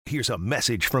Here's a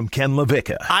message from Ken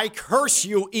LaVicka. I curse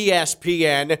you,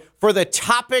 ESPN, for the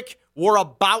topic we're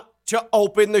about to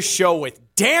open the show with.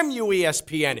 Damn you,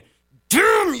 ESPN.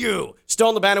 Damn you.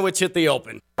 Stone Labanowitz hit the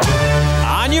open.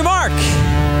 On your mark.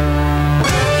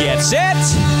 Get set.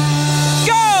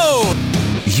 Go!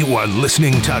 You are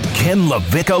listening to Ken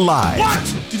LaVicka Live.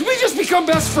 What? Did we just become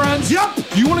best friends? Yup.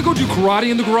 You want to go do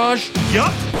karate in the garage?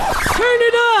 Yup. Turn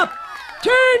it up!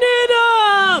 Turn it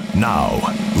up! Now,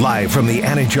 live from the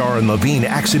Anajar and Levine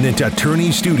Accident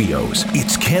Attorney Studios,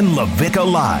 it's Ken LaVicka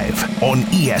Live on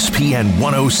ESPN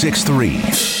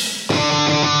 106.3.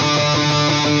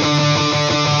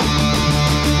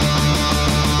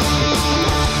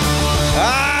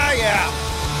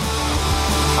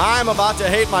 I'm about to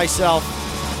hate myself.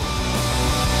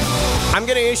 I'm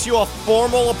going to issue a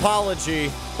formal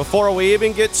apology before we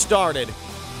even get started.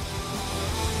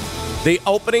 The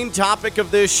opening topic of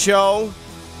this show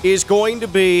is going to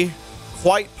be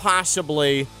quite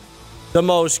possibly the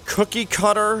most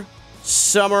cookie-cutter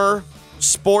summer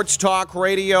sports talk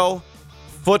radio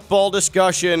football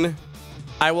discussion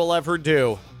I will ever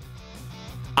do.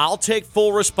 I'll take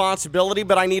full responsibility,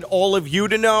 but I need all of you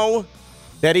to know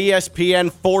that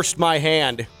ESPN forced my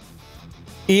hand.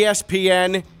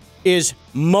 ESPN is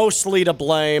mostly to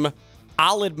blame.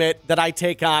 I'll admit that I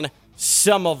take on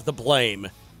some of the blame.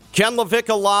 Ken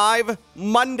LaVicka Live,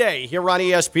 Monday, here on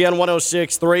ESPN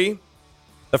 106.3.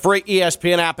 The free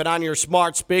ESPN app and on your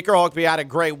smart speaker. Hope you had a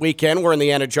great weekend. We're in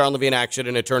the Anna John Levine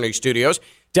Accident Attorney Studios,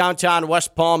 downtown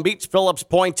West Palm Beach, Phillips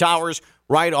Point Towers,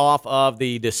 right off of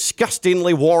the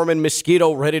disgustingly warm and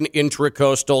mosquito-ridden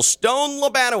Intracoastal. Stone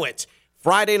Labanowitz,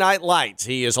 Friday Night Lights.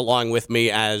 He is along with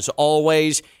me as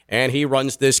always, and he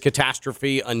runs this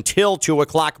catastrophe until 2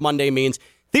 o'clock. Monday means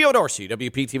Theo Dorsey,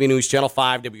 WPTV News Channel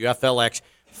 5, WFLX,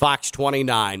 Fox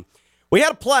 29. We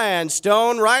had a plan,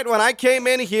 Stone, right? When I came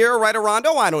in here right around,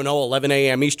 11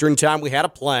 a.m. Eastern time, we had a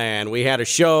plan. We had a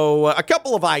show, a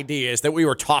couple of ideas that we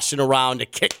were tossing around to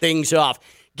kick things off.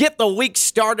 Get the week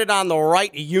started on the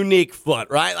right, unique foot,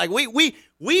 right? Like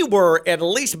we were at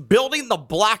least building the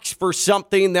blocks for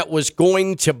something that was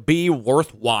going to be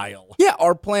worthwhile. Yeah,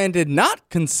 our plan did not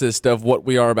consist of what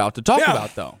we are about to talk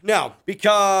about, though. No,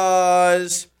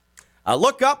 because I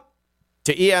look up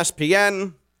to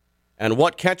ESPN, and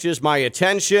what catches my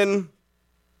attention,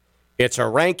 it's a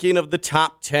ranking of the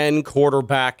top 10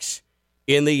 quarterbacks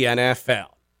in the NFL.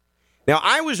 Now,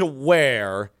 I was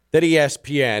aware that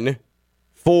ESPN,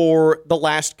 for the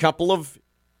last couple of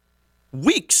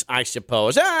weeks, I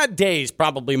suppose, days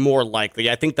probably more likely,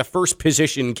 I think the first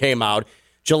position came out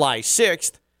July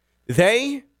 6th,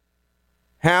 they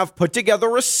have put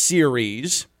together a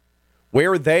series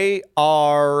where they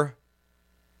are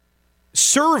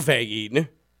surveying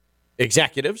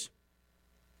executives,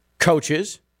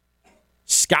 coaches,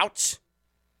 scouts,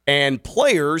 and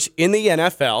players in the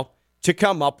NFL to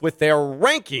come up with their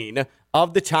ranking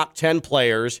of the top 10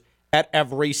 players at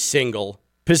every single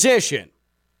position.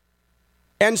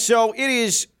 And so it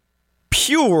is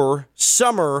pure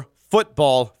summer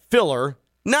football filler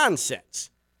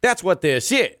nonsense. That's what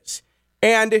this is.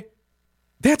 And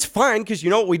that's fine because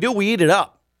you know what we do? We eat it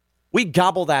up. We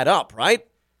gobble that up, right?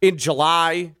 In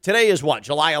July, today is what,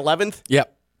 July 11th?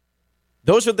 Yep.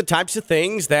 Those are the types of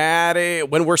things that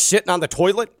when we're sitting on the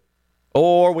toilet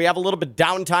or we have a little bit of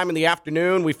downtime in the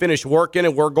afternoon, we finish working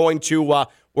and we're going to,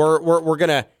 we're going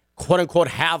to quote unquote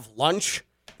have lunch.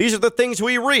 These are the things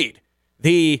we read.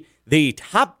 The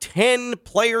top 10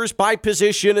 players by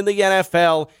position in the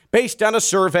NFL based on a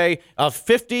survey of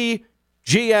 50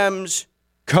 GMs,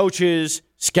 coaches,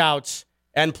 scouts,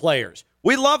 and players.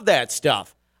 We love that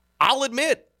stuff. I'll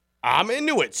admit, I'm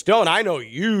into it. Stone, I know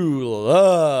you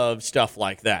love stuff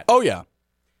like that. Oh, yeah.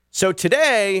 So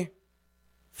today,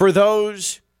 for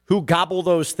those who gobble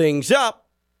those things up,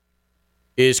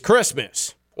 is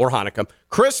Christmas or Hanukkah.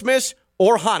 Christmas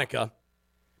or Hanukkah,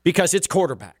 because it's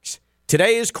quarterbacks.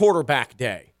 Today is quarterback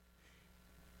day.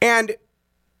 And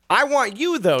I want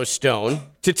you, though, Stone,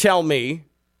 to tell me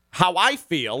how I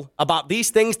feel about these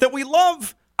things that we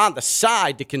love on the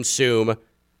side to consume.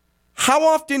 How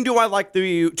often do I like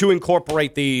to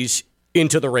incorporate these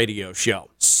into the radio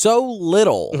show? So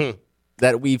little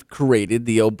that we've created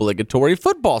the obligatory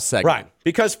football segment. Right.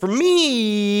 Because for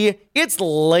me, it's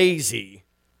lazy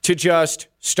to just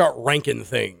start ranking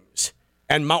things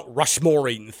and Mount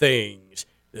Rushmoreing things.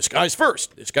 This guy's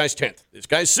first. This guy's 10th. This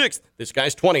guy's 6th. This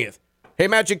guy's 20th. Hey,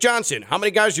 Magic Johnson, how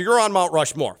many guys are you on Mount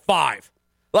Rushmore? 5.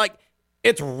 Like,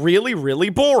 it's really, really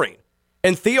boring.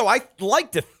 And Theo, I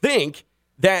like to think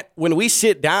that when we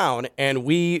sit down and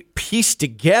we piece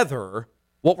together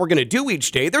what we're going to do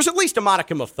each day, there's at least a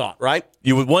modicum of thought, right?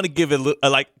 You would want to give it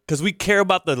because we care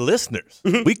about the listeners.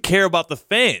 We care about the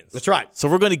fans. That's right. So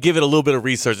we're going to give it a little bit of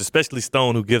research, especially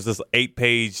Stone, who gives us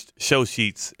 8-page show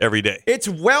sheets every day. It's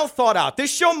well thought out.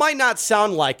 This show might not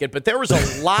sound like it, but there was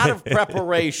a lot of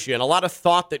preparation, a lot of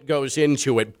thought that goes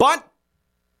into it. But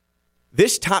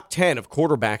this top 10 of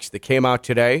quarterbacks that came out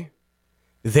today,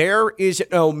 there is an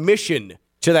omission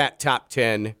to that top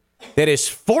 10 that is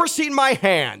forcing my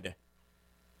hand,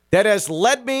 that has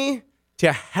led me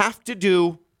to have to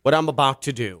do what I'm about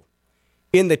to do.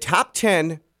 In the top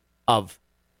 10 of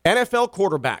NFL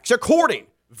quarterbacks, according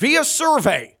via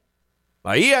survey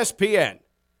by ESPN,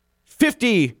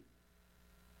 50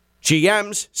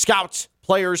 GMs, scouts,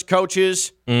 players,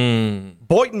 coaches,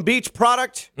 Boynton Beach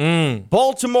product,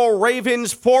 Baltimore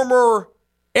Ravens former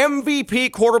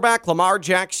MVP quarterback Lamar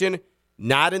Jackson,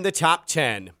 not in the top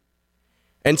 10.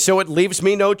 And so it leaves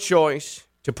me no choice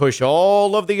to push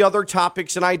all of the other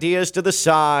topics and ideas to the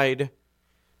side,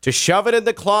 to shove it in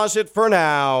the closet for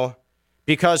now,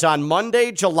 because on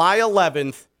Monday, July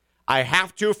 11th, I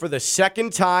have to, for the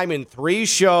second time in 3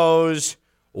 shows,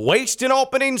 waste an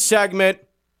opening segment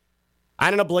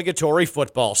on an obligatory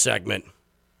football segment.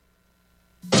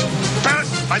 Pat,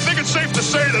 I think it's safe to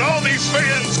say that all these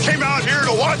fans came out here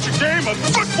to watch a game of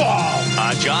football.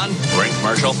 John, great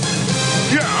commercial.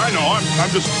 Yeah, I know.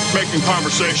 I'm just making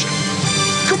conversation.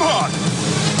 Come on.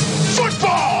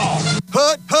 Football!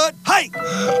 Hey!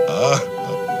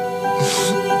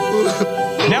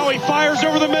 Now he fires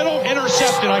over the middle,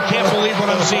 intercepted. I can't believe what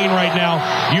I'm seeing right now.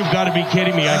 You've got to be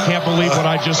kidding me. I can't believe what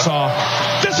I just saw.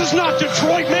 This is not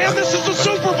Detroit, man. This is the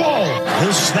Super Bowl.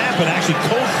 He'll snap it. Actually,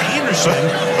 Colt Anderson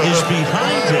is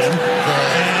behind him.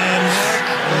 And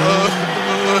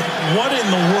what in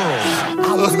the world?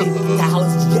 I was in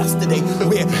Dallas yesterday.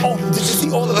 Did you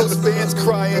see all of those fans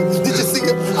crying? Did you see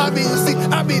them?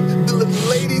 The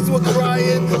ladies were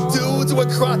crying. Dudes were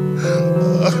crying.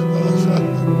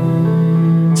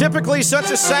 Typically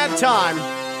such a sad time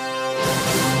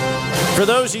for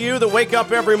those of you that wake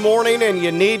up every morning and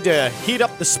you need to heat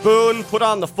up the spoon, put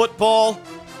on the football,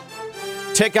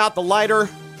 take out the lighter,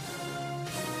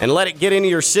 and let it get into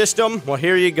your system. Well,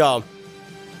 here you go.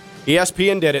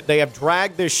 ESPN did it. They have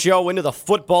dragged this show into the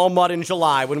football mud in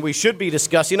July when we should be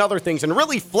discussing other things and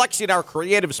really flexing our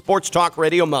creative sports talk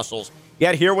radio muscles.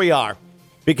 Yet here we are,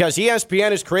 because ESPN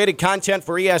has created content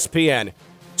for ESPN.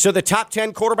 So the top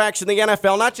 10 quarterbacks in the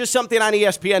NFL, not just something on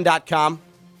ESPN.com,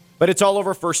 but it's all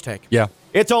over First Take. Yeah.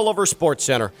 It's all over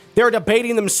SportsCenter. They're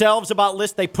debating themselves about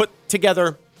lists they put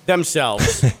together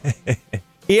themselves.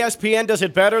 ESPN does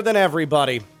it better than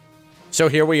everybody. So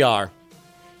here we are.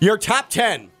 Your top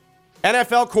 10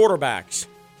 NFL quarterbacks.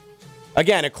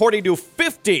 Again, according to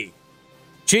 50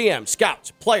 GM,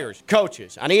 scouts, players,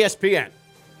 coaches on ESPN.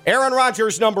 Aaron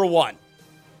Rodgers, number 1.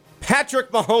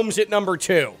 Patrick Mahomes at number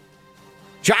 2.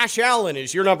 Josh Allen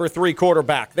is your number 3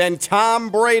 quarterback. Then Tom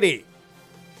Brady.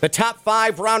 The top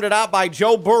 5 rounded out by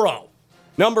Joe Burrow.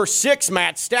 Number 6,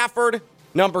 Matt Stafford.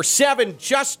 Number 7,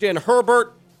 Justin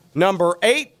Herbert. Number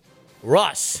 8,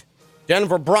 Russ.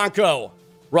 Denver Bronco,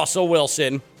 Russell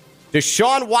Wilson.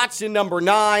 Deshaun Watson, number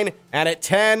 9. And at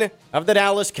 10 of the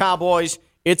Dallas Cowboys,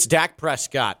 it's Dak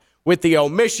Prescott. With the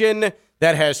omission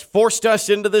that has forced us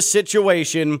into this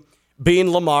situation being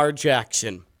Lamar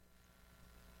Jackson.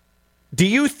 Do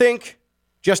you think,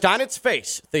 just on its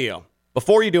face, Theo,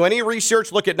 before you do any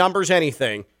research, look at numbers,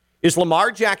 anything, is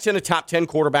Lamar Jackson a top 10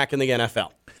 quarterback in the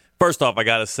NFL? First off, I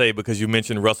got to say, because you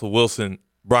mentioned Russell Wilson,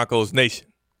 Broncos Nation,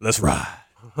 let's ride.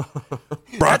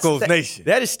 Broncos Nation.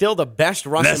 That is still the best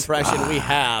Russ impression we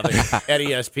have at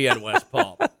ESPN West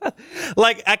Palm.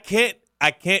 Like, I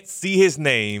can't see his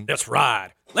name. Let's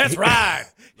ride. Let's ride.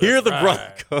 Hear the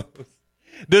Broncos.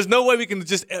 There's no way we can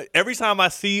just, every time I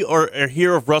see or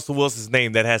hear of Russell Wilson's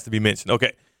name, that has to be mentioned.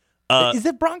 Okay. Is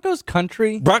it Broncos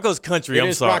country? Broncos country,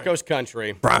 I'm sorry. Broncos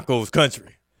country. Broncos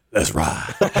country. Let's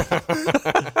ride.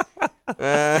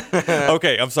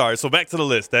 Okay, I'm sorry. So back to the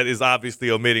list. That is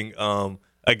obviously omitting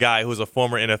a guy who's a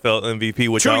former NFL MVP,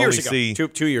 which I only see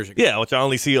 2 years ago. Yeah, which I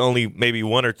only see maybe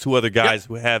 1 or 2 other guys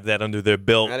who have that under their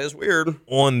belt. That is weird.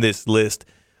 On this list.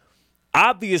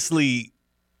 Obviously,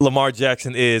 Lamar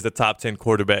Jackson is a top 10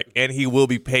 quarterback, and he will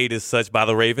be paid as such by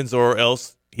the Ravens, or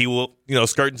else he will,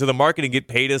 skirt into the market and get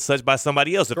paid as such by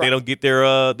somebody else if they don't get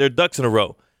their ducks in a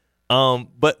row.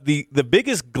 But the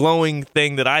biggest glowing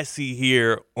thing that I see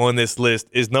here on this list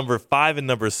is number 5 and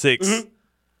number 6,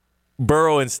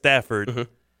 Burrow and Stafford.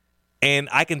 And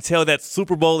I can tell that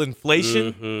Super Bowl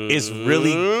inflation is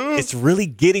really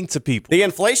getting to people. The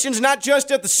inflation's not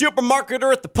just at the supermarket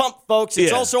or at the pump, folks.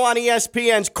 It's also on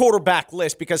ESPN's quarterback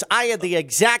list, because I had the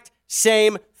exact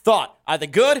same thought. Are they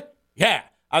good? Yeah.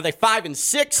 Are they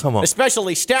 5-6? Come on.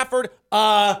 Especially Stafford?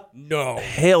 No.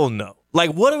 Hell no.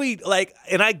 Like, what are we like?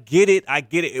 And I get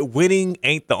it. Winning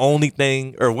ain't the only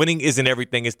thing, or winning isn't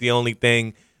everything. It's the only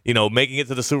thing. Making it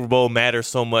to the Super Bowl matters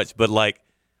so much, but like,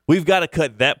 we've got to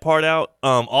cut that part out.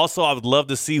 Also, I would love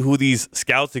to see who these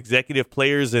scouts, executive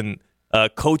players, and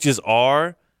coaches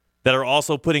are that are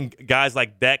also putting guys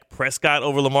like Dak Prescott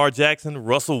over Lamar Jackson,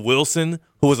 Russell Wilson,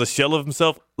 who was a shell of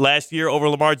himself last year, over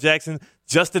Lamar Jackson,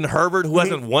 Justin Herbert, who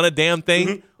hasn't won a damn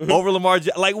thing, over Lamar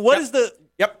Jackson. Like, what is the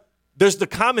 – Yep. There's the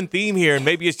common theme here, and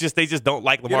maybe it's just they just don't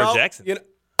like Lamar Jackson.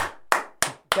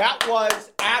 That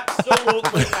was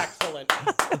absolutely excellent.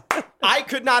 I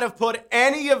could not have put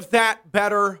any of that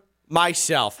better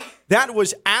myself. That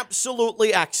was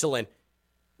absolutely excellent.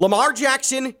 Lamar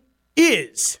Jackson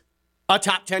is a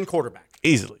top 10 quarterback.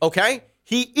 Easily. Okay?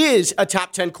 He is a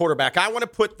top 10 quarterback. I want to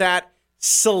put that,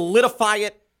 solidify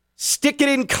it, stick it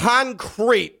in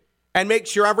concrete, and make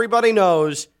sure everybody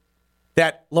knows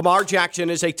that Lamar Jackson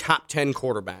is a top 10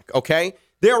 quarterback. Okay?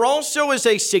 There also is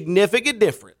a significant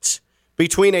difference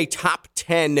between a top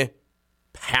 10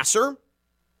 passer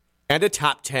and a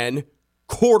top 10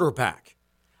 quarterback.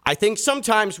 I think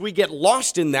sometimes we get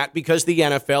lost in that because the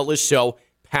NFL is so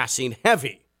passing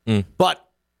heavy. But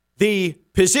the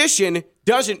position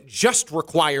doesn't just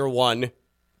require one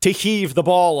to heave the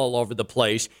ball all over the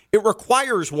place. It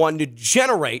requires one to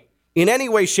generate, in any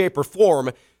way, shape, or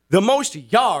form, the most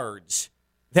yards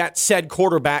that said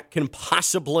quarterback can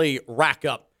possibly rack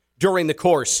up during the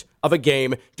course of a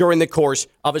game, during the course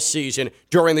of a season,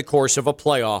 during the course of a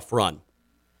playoff run.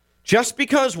 Just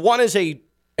because one is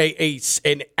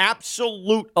an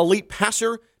absolute elite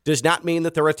passer does not mean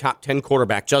that they're a top 10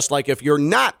 quarterback. Just like if you're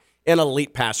not an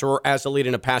elite passer or as elite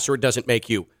in a passer, it doesn't make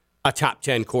you a top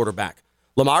 10 quarterback.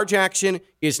 Lamar Jackson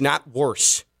is not a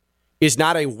worse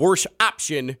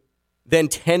option than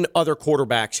 10 other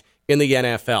quarterbacks in the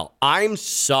NFL. I'm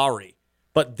sorry,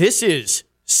 but this is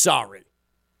sorry.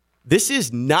 This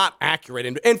is not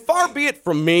accurate. And far be it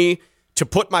from me to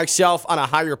put myself on a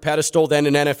higher pedestal than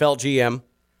an NFL GM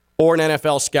or an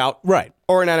NFL scout, right,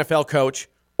 or an NFL coach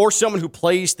or someone who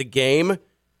plays the game.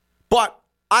 But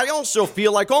I also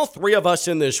feel like all three of us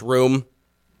in this room,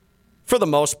 for the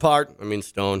most part,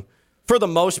 for the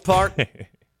most part,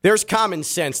 there's common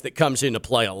sense that comes into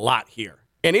play a lot here.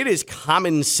 And it is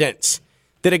common sense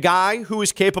that a guy who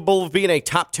is capable of being a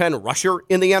top 10 rusher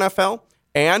in the NFL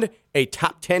and a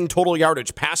top 10 total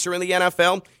yardage passer in the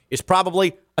NFL is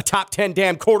probably a top 10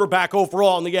 damn quarterback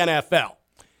overall in the NFL.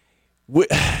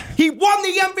 He won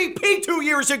the MVP 2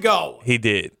 years ago. He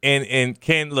did. And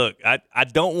Ken, look, I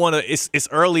don't want to. It's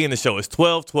early in the show. It's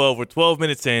 12:12. We're 12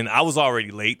 minutes in. I was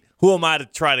already late. Who am I to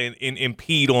try to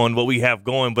impede on what we have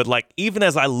going? But like, even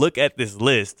as I look at this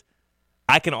list,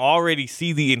 I can already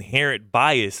see the inherent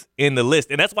bias in the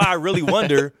list, and that's why I really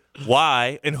wonder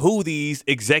why and who these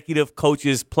executive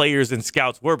coaches, players, and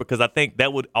scouts were, because I think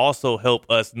that would also help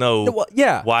us know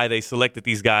why they selected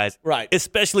these guys, right?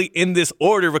 Especially in this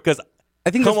order, because. I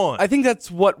think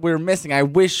that's what we're missing. I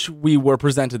wish we were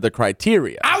presented the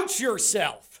criteria. Out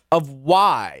yourself! Of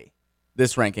why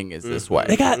this ranking is this way.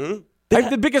 I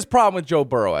have the biggest problem with Joe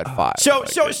Burrow at 5. So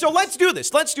let's do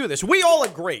this. Let's do this. We all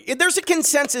agree. There's a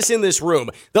consensus in this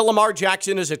room that Lamar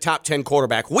Jackson is a top 10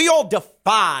 quarterback. We all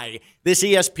defy this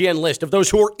ESPN list of those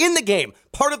who are in the game,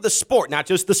 part of the sport, not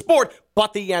just the sport,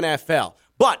 but the NFL.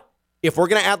 But if we're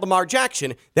going to add Lamar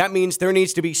Jackson, that means there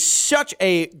needs to be such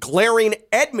a glaring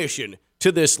admission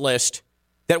to this list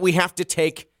that we have to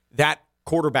take that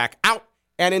quarterback out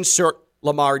and insert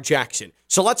Lamar Jackson.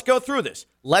 So let's go through this.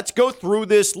 Let's go through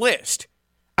this list.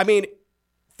 I mean,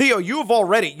 Theo, you're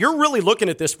really looking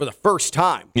at this for the first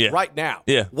time right now.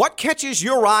 Yeah. What catches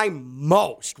your eye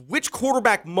most? Which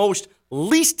quarterback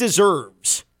least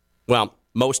deserves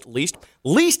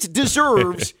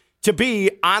to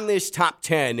be on this top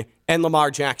 10 and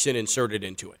Lamar Jackson inserted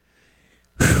into it?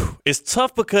 It's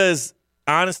tough because,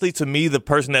 honestly, to me, the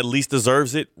person that least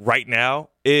deserves it right now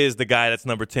is the guy that's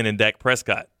number 10 in Dak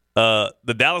Prescott.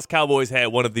 The Dallas Cowboys had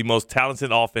one of the most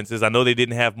talented offenses. I know they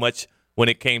didn't have much when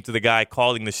it came to the guy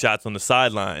calling the shots on the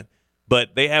sideline,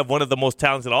 but they have one of the most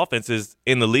talented offenses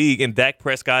in the league, and Dak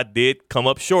Prescott did come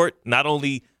up short, not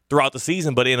only throughout the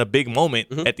season, but in a big moment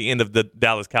at the end of the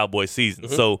Dallas Cowboys season.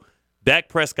 So Dak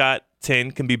Prescott,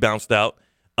 10, can be bounced out.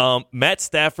 Matt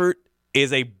Stafford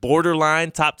is a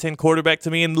borderline top 10 quarterback to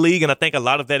me in the league, and I think a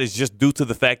lot of that is just due to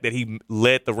the fact that he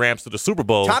led the Rams to the Super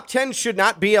Bowl. Top 10 should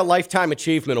not be a Lifetime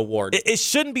Achievement Award. It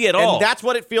shouldn't be at all. And that's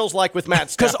what it feels like with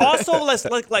Matt Stafford. Because also,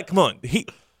 come on.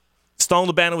 Stone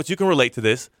LeBanowitz, you can relate to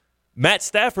this. Matt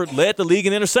Stafford led the league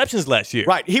in interceptions last year.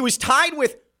 Right. He was tied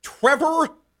with Trevor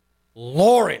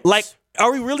Lawrence. Like,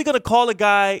 are we really going to call a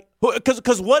guy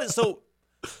because what is so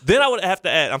then I would have to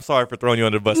add, I'm sorry for throwing you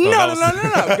under the bus. No.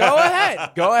 Go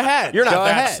ahead. Go ahead. You're not Go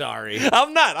that ahead. sorry.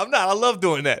 I'm not. I love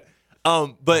doing that.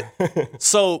 But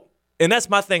so, and that's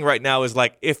my thing right now is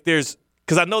like if there's,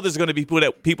 because I know there's going to be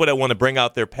people that want to bring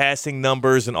out their passing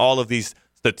numbers and all of these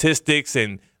statistics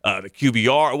and the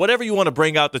QBR, or whatever you want to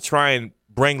bring out to try and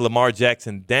bring Lamar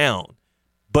Jackson down.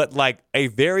 But like a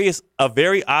very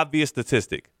obvious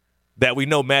statistic that we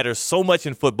know matters so much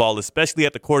in football, especially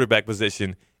at the quarterback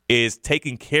position, is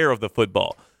taking care of the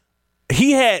football.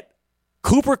 He had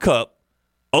Cooper Kupp,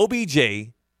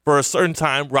 OBJ for a certain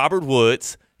time, Robert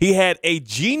Woods. He had a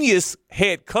genius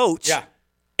head coach. Yeah.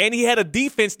 And he had a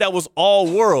defense that was all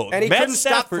world. And he couldn't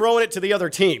stop throwing it to the other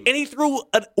team. And he threw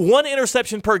one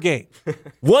interception per game.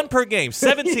 One per game.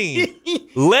 17.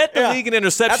 Led the league in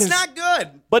interceptions. That's not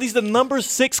good. But he's the number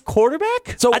 6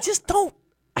 quarterback? So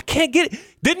I can't get it.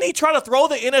 Didn't he try to throw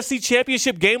the NFC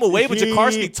Championship game away, but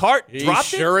Jakarski dropped it?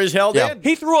 He sure as hell did.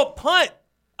 He threw a punt.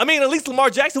 I mean, at least Lamar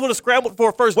Jackson would have scrambled for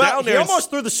a first down there. He almost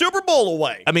threw the Super Bowl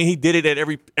away. I mean, he did it at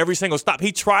every single stop.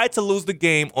 He tried to lose the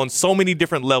game on so many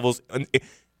different levels.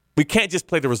 We can't just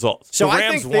play the results. So the I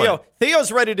Rams think Theo's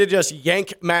ready to just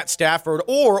yank Matt Stafford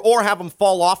or have him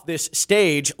fall off this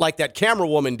stage like that camera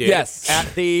woman did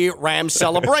at the Rams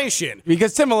celebration.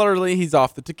 Because similarly, he's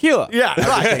off the tequila. Yeah,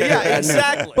 right. Yeah,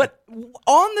 exactly. But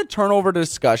on the turnover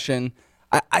discussion,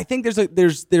 I think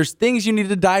there's things you need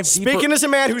to dive deeper. Speaking as a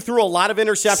man who threw a lot of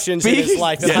interceptions in his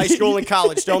life in high school and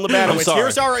college, Stone Lebanowitz,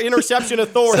 here's our interception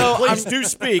authority. So please do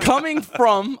speak. Coming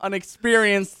from an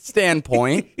experienced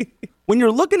standpoint, when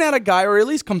you're looking at a guy, or at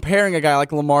least comparing a guy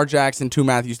like Lamar Jackson to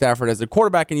Matthew Stafford as a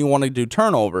quarterback and you want to do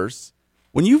turnovers,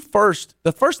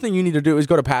 the first thing you need to do is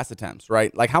go to pass attempts,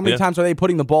 right? Like how many times are they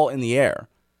putting the ball in the air?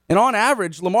 And on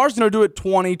average, Lamar's going to do it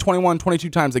 20, 21, 22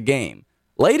 times a game.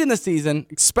 Late in the season,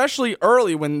 especially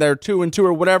early when they're 2-2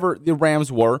 or whatever the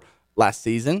Rams were last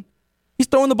season, he's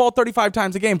throwing the ball 35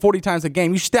 times a game, 40 times a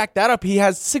game. You stack that up, he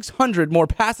has 600 more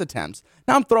pass attempts.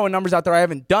 Now I'm throwing numbers out there. I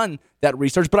haven't done that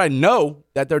research, but I know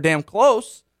that they're damn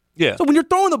close. Yeah. So when you're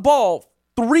throwing the ball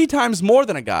 3 times more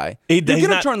than a guy, you're going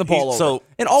to turn the ball over.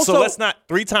 So let's not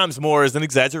 3 times more is an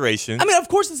exaggeration. I mean, of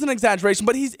course it's an exaggeration,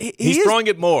 but he's throwing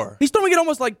it more. He's throwing it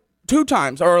almost like 2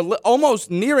 times or almost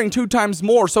nearing 2 times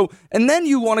more. So, and then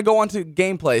you want to go on to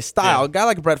gameplay style. A guy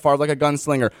like Brett Favre, like a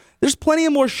gunslinger, there's plenty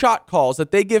of more shot calls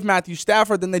that they give Matthew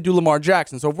Stafford than they do Lamar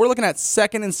Jackson. So if we're looking at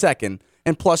second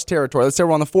and plus territory, let's say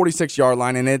we're on the 46-yard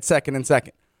line and it's second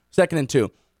and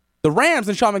 2. The Rams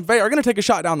and Sean McVay are going to take a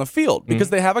shot down the field because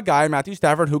they have a guy, Matthew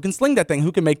Stafford, who can sling that thing,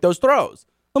 who can make those throws.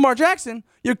 Lamar Jackson,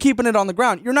 you're keeping it on the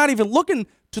ground. You're not even looking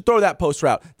to throw that post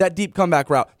route, that deep comeback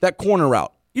route, that corner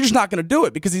route. You're just not going to do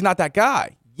it because he's not that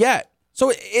guy yet.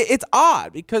 So it's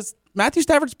odd because Matthew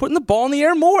Stafford's putting the ball in the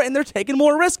air more and they're taking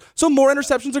more risk, so more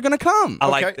interceptions are going to come. I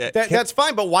like that. That's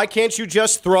fine, but why can't you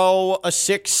just throw a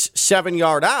 6-7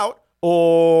 yard out,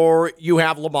 or you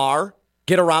have Lamar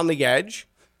get around the edge?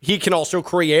 He can also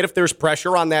create if there's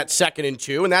pressure on that 2nd and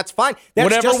 2, and that's fine. That's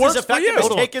Whatever just works as effective for you.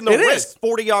 as taking the risk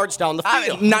 40 yards down the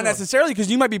field. Not necessarily, because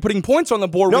you might be putting points on the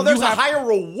board. No, there's a higher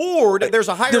reward. There's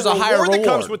a higher reward that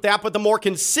comes with that, but the more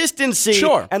consistency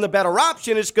and the better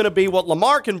option is going to be what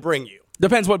Lamar can bring you.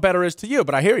 Depends what better is to you,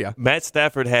 but I hear you. Matt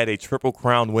Stafford had a Triple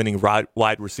Crown winning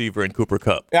wide receiver in Cooper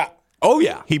Kupp. Yeah. Oh,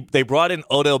 yeah. They brought in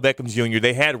Odell Beckham Jr.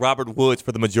 They had Robert Woods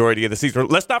for the majority of the season.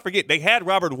 Let's not forget, they had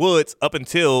Robert Woods up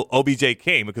until OBJ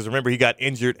came, because remember, he got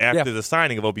injured after the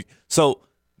signing of OBJ. So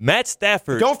Matt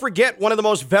Stafford. Don't forget one of the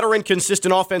most veteran,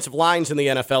 consistent offensive lines in the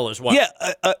NFL as well. Yeah,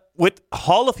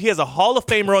 he has a Hall of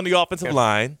Famer on the offensive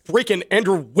line. Freaking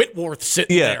Andrew Whitworth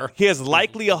sitting there. He has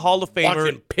likely a Hall of Famer.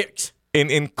 Watching picks.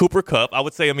 In Cooper Kupp, I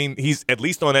would say, I mean, he's at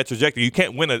least on that trajectory. You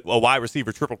can't win a wide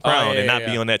receiver Triple Crown and not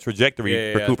be on that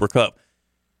trajectory for Cooper Kupp.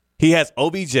 He has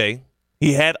OBJ.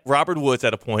 He had Robert Woods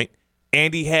at a point.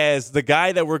 And he has the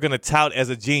guy that we're going to tout as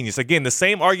a genius. Again, the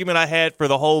same argument I had for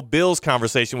the whole Bills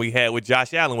conversation we had with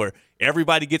Josh Allen, where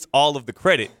everybody gets all of the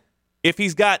credit. If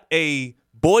he's got a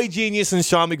boy genius in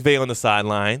Sean McVay on the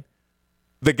sideline,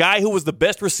 the guy who was the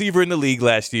best receiver in the league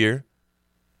last year,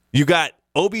 you got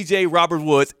OBJ, Robert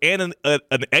Woods, and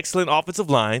an excellent offensive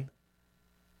line,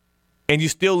 and you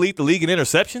still lead the league in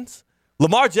interceptions?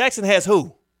 Lamar Jackson has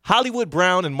who? Hollywood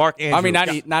Brown and Mark Andrews. I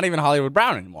mean, not even Hollywood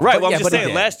Brown anymore. Right, well, I'm just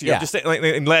saying last year. Yeah. I'm just saying,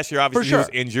 and last year, obviously, he was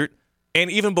injured. And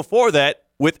even before that,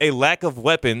 with a lack of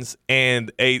weapons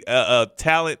and a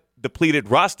talent-depleted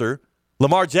roster,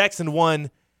 Lamar Jackson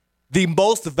won the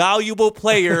most valuable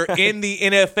player in the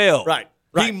NFL. Right.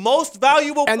 The most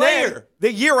valuable player. Then,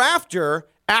 the year after,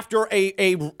 after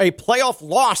a playoff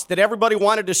loss that everybody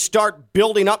wanted to start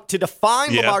building up to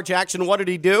define Lamar Jackson, what did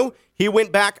he do? He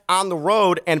went back on the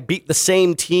road and beat the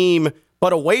same team,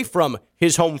 but away from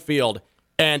his home field,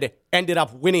 and ended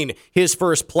up winning his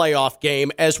first playoff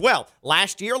game as well.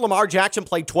 Last year, Lamar Jackson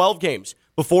played 12 games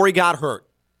before he got hurt.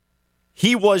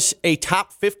 He was a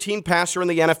top 15 passer in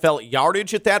the NFL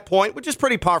yardage at that point, which is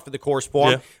pretty par for the course for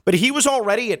him. Yeah. But he was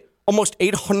already at almost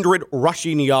 800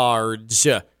 rushing yards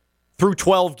through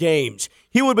 12 games.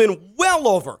 He would have been well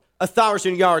over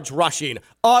 1,000 yards rushing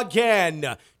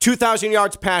again, 2,000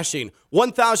 yards passing,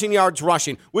 1,000 yards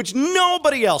rushing, which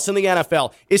nobody else in the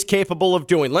NFL is capable of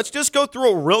doing. Let's just go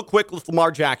through it real quick with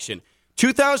Lamar Jackson.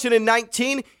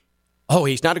 2019,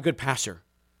 he's not a good passer.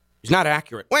 He's not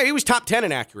accurate. Wait, he was top 10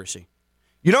 in accuracy.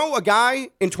 You know, a guy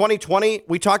in 2020,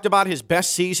 we talked about his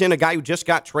best season, a guy who just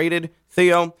got traded,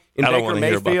 Theo, in Baker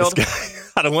Mayfield.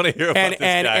 I don't want to hear about this guy.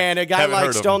 And a guy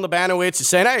like Stone Labanowitz is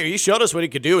saying, hey, he showed us what he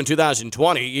could do in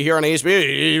 2020. You hear on ESPN,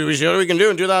 he showed what he can do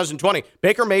in 2020.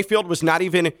 Baker Mayfield was not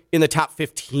even in the top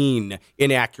 15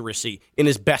 in accuracy in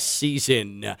his best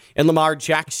season. And Lamar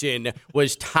Jackson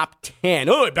was top 10.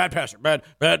 Oh, bad passer,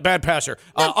 bad passer.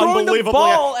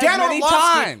 Unbelievable.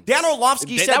 Dan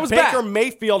Orlovsky said Baker bad.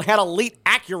 Mayfield had elite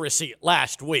accuracy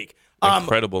last week.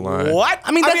 Incredible line. What?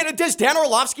 I mean, does Dan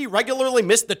Orlovsky regularly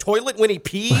miss the toilet when he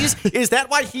pees? Is that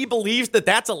why he believes that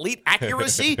that's elite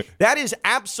accuracy? That is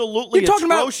absolutely atrocious. You're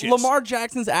talking about Lamar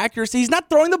Jackson's accuracy. He's not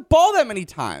throwing the ball that many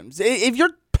times. If you're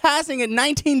passing it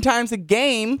 19 times a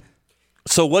game,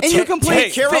 so what's and you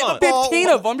complete 15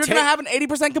 of them, you're going to have an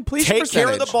 80% completion percentage. Take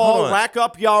care of the ball, rack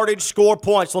up yardage, score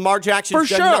points. Lamar Jackson's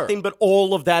done nothing but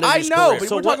all of that in his career. But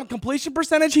we're talking completion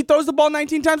percentage. He throws the ball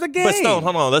 19 times a game. But Stone,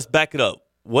 hold on. Let's back it up.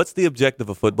 What's the objective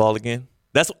of football again?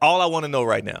 That's all I want to know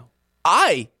right now.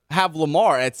 I have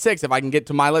Lamar at 6 if I can get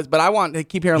to my list, but I want to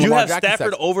keep hearing Lamar Jackson. You have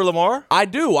Stafford over Lamar? I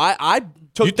do. I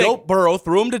took Joe Burrow,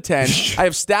 threw him to 10. I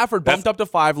have Stafford bumped up to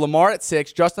 5, Lamar at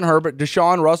 6, Justin Herbert,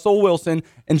 Deshaun, Russell Wilson,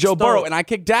 and Joe Burrow, and I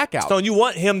kicked Dak out. Stone, you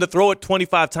want him to throw it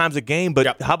 25 times a game,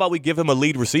 but how about we give him a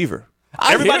lead receiver?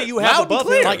 Everybody you have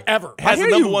above him, like ever, has a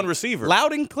number one receiver.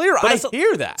 Loud and clear. I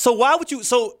hear that. So why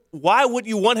would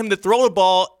you want him to throw the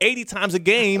ball 80 times a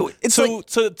game what's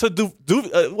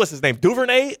his name?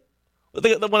 Duvernay? One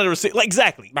of the receivers.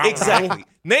 Exactly.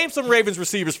 Name some Ravens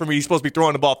receivers for me. He's supposed to be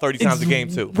throwing the ball 30 times a game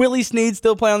too. Willie Snead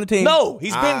still play on the team? No,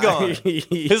 he's been gone.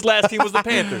 His last team was the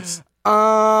Panthers.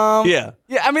 Yeah.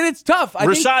 I mean, it's tough.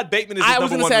 Rashad Bateman is his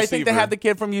number one receiver. I think they have the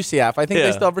kid from UCF. I think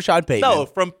they still have Rashad Bateman. No,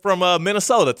 from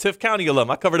Minnesota, Tiff County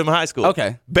alum. I covered him in high school.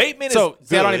 Okay. Bateman is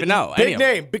I don't even know. Big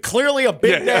name. But clearly a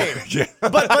big name. Yeah.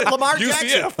 But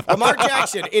Lamar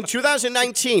Jackson in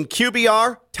 2019,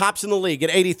 QBR, tops in the league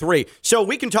at 83. So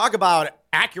we can talk about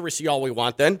accuracy all we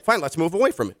want then. Fine, let's move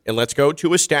away from it. And let's go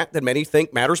to a stat that many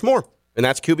think matters more, and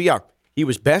that's QBR. He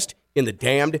was best in the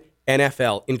damned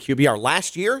NFL in QBR.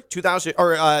 Last year,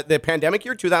 the pandemic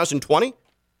year, 2020, he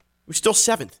was still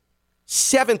 7th.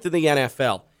 7th in the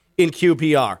NFL in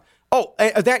QBR.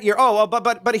 That year,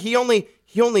 but he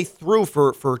only threw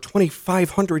for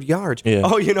 2,500 yards. Yeah.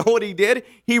 Oh, you know what he did?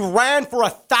 He ran for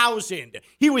 1,000.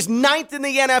 He was 9th in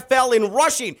the NFL in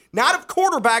rushing, not of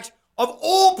quarterbacks, of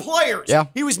all players. Yeah.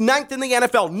 He was 9th in the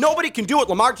NFL. Nobody can do what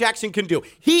Lamar Jackson can do.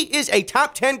 He is a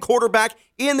top 10 quarterback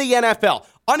in the NFL,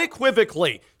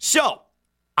 unequivocally. So,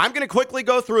 I'm going to quickly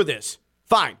go through this.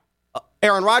 Fine.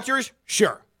 Aaron Rodgers?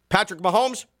 Sure. Patrick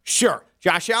Mahomes? Sure.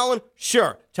 Josh Allen?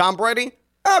 Sure. Tom Brady?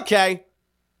 Okay.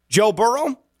 Joe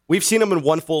Burrow? We've seen him in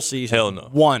one full season. Hell no.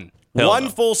 One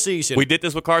full season. We did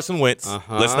this with Carson Wentz.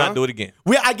 Let's not do it again.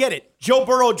 I get it. Joe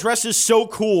Burrow dresses so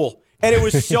cool. And it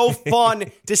was so fun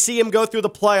to see him go through the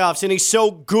playoffs, and he's so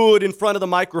good in front of the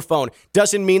microphone.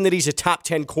 Doesn't mean that he's a top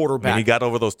 10 quarterback. He got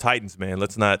over those Titans, man.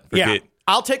 Let's not forget. Yeah.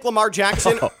 I'll take Lamar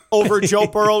Jackson over Joe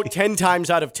Burrow 10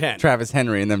 times out of 10. Travis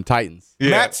Henry and them Titans.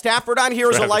 Yeah. Matt Stafford on here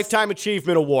is a Lifetime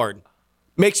Achievement Award.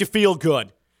 Makes you feel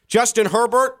good. Justin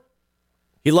Herbert,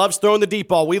 he loves throwing the deep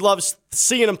ball. We love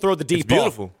seeing him throw the deep ball.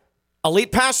 Beautiful.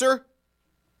 Elite passer,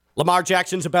 Lamar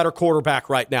Jackson's a better quarterback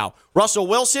right now. Russell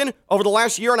Wilson, over the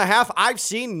last year and a half, I've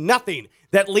seen nothing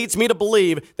that leads me to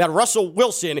believe that Russell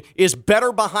Wilson is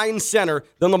better behind center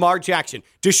than Lamar Jackson.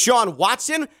 Deshaun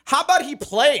Watson, how about he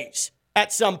plays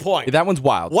at some point? Yeah, that one's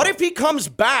wild. What if he comes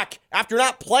back after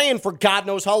not playing for God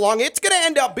knows how long? It's going to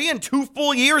end up being 2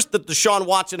 full years that Deshaun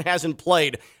Watson hasn't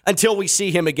played until we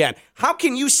see him again. How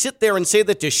can you sit there and say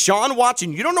that Deshaun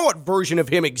Watson, you don't know what version of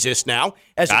him exists now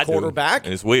as a quarterback?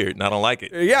 And it's weird, and I don't like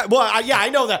it. Yeah, well, I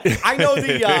know that. I know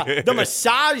the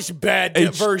massage bed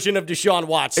version of Deshaun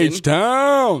Watson.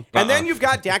 H-Town. And then you've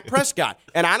got Dak Prescott.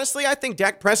 And honestly, I think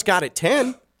Dak Prescott at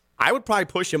 10, I would probably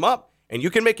push him up And you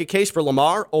can make a case for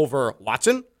Lamar over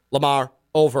Watson, Lamar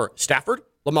over Stafford,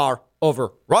 Lamar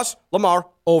over Russ, Lamar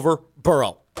over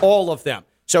Burrow. All of them.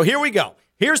 So here we go.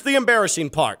 Here's the embarrassing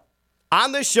part.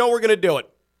 On this show, we're going to do it.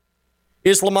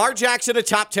 Is Lamar Jackson a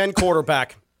top 10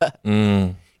 quarterback?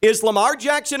 Is Lamar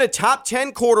Jackson a top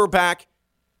 10 quarterback?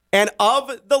 And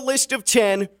of the list of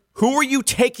 10, who are you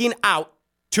taking out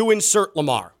to insert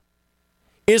Lamar?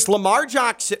 Is Lamar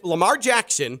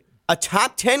Jackson a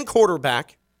top 10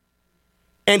 quarterback?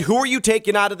 And who are you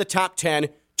taking out of the top 10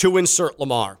 to insert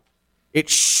Lamar? It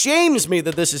shames me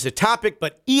that this is a topic,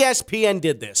 but ESPN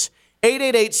did this.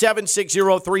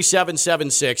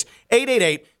 888-760-3776.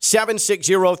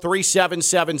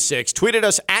 888-760-3776. Tweeted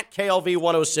us at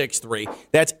KLV1063.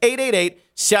 That's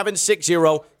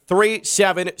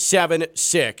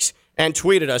 888-760-3776. And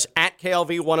tweeted us at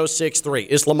KLV1063.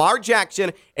 Is Lamar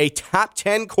Jackson a top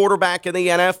 10 quarterback in the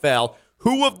NFL?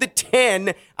 Who of the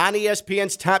 10 on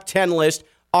ESPN's top 10 list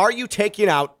are you taking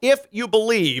out if you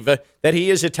believe that he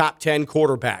is a top 10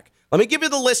 quarterback? Let me give you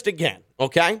the list again,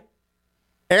 okay?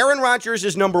 Aaron Rodgers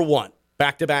is number 1,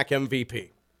 back-to-back MVP.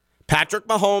 Patrick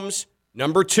Mahomes,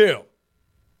 number 2.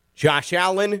 Josh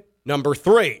Allen, number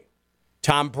 3.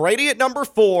 Tom Brady at number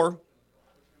 4.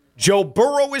 Joe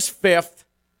Burrow is 5th.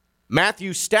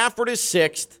 Matthew Stafford is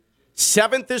 6th.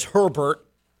 7th is Herbert.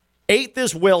 8th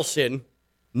is Wilson.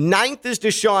 9th is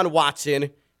Deshaun Watson.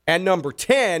 And number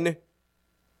 10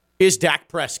 is Dak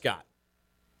Prescott.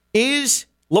 Is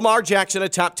Lamar Jackson a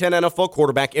top 10 NFL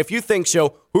quarterback? If you think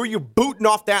so, who are you booting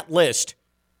off that list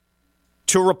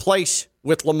to replace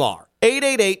with Lamar?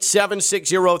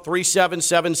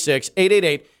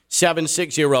 888-760-3776.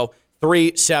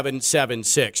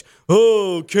 888-760-3776.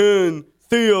 Oh, Ken,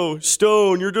 Theo,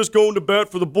 Stone, you're just going to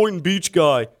bat for the Boynton Beach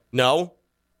guy. No,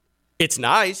 it's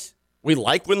nice. We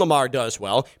like when Lamar does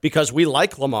well because we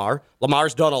like Lamar.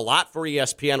 Lamar's done a lot for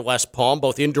ESPN West Palm,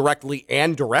 both indirectly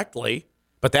and directly.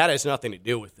 But that has nothing to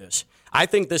do with this. I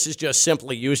think this is just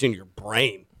simply using your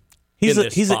brain. He's an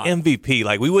MVP.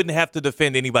 Like, we wouldn't have to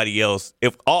defend anybody else.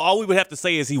 If all we would have to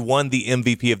say is he won the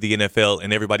MVP of the NFL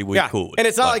and everybody would be cool. And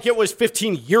it's not like it was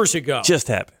 15 years ago. Just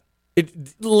happened. It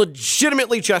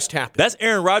legitimately just happened. That's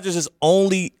Aaron Rodgers'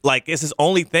 it's his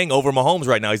only thing over Mahomes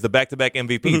right now. He's the back-to-back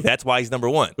MVP. Mm-hmm. That's why he's number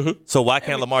 1. Mm-hmm. So why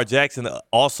can't Lamar Jackson,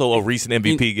 also a recent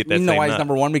MVP, get that same You know why nod? he's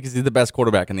number 1? Because he's the best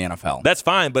quarterback in the NFL. That's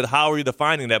fine, but how are you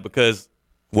defining that? Because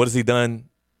what has he done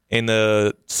in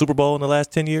the Super Bowl in the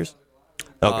last 10 years?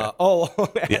 Okay.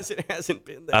 It hasn't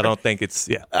been there. I don't think it's,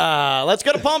 let's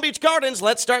go to Palm Beach Gardens.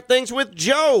 Let's start things with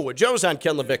Joe. Joe's on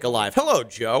Ken LaVicka Live. Hello,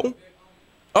 Joe.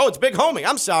 Oh, it's Big Homie.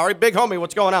 I'm sorry. Big Homie,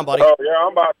 what's going on, buddy? Oh, yeah,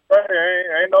 I'm about to say,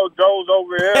 ain't no Joes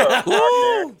over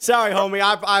here. Sorry, homie.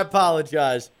 I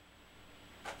apologize.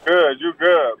 Good, you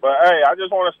good. But, hey, I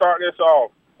just want to start this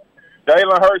off.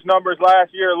 Jalen Hurts' numbers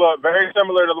last year look very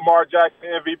similar to Lamar Jackson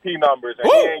MVP numbers,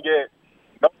 and he ain't get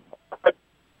no.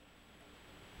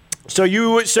 So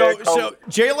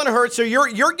Jalen Hurts. So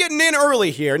you're getting in early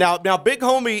here. Now Big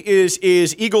Homie is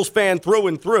Eagles fan through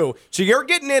and through. So you're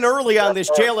getting in early on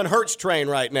this Jalen Hurts train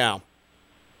right now.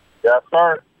 Yes,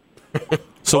 sir.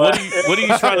 So what are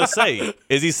you trying to say?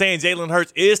 Is he saying Jalen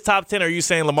Hurts is top 10, or are you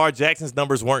saying Lamar Jackson's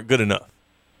numbers weren't good enough?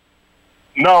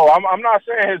 No, I'm not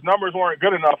saying his numbers weren't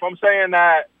good enough. I'm saying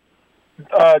that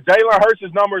Jalen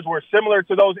Hurts' numbers were similar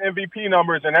to those MVP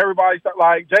numbers, and everybody's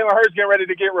like, Jalen Hurts getting ready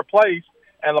to get replaced,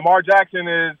 and Lamar Jackson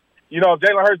is, if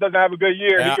Jalen Hurts doesn't have a good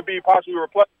year, he could be possibly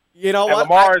replaced. You know what?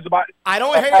 I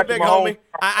don't hate it, Big Homie.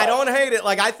 I don't hate it.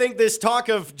 Like, I think this talk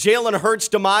of Jalen Hurts'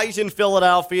 demise in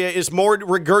Philadelphia is more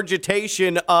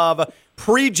regurgitation of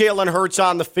pre-Jalen Hurts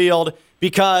on the field,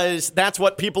 because that's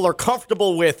what people are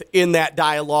comfortable with in that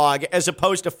dialogue, as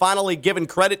opposed to finally giving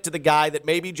credit to the guy that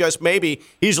maybe, just maybe,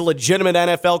 he's a legitimate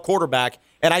NFL quarterback.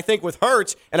 And I think with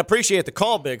Hurts, and appreciate the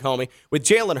call, Big Homie, with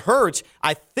Jalen Hurts,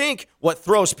 I think what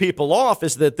throws people off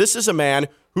is that this is a man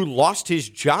who lost his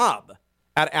job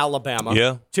at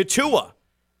Alabama to Tua.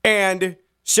 And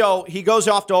so he goes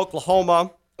off to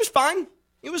Oklahoma. He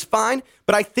was fine.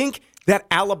 But I think that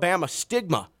Alabama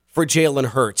stigma for Jalen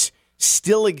Hurts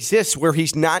still exists, where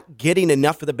he's not getting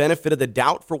enough of the benefit of the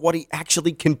doubt for what he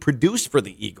actually can produce for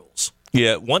the Eagles.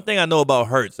 Yeah, one thing I know about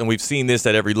Hurts, and we've seen this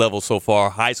at every level so far,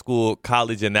 high school,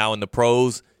 college, and now in the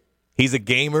pros, he's a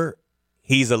gamer,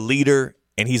 he's a leader,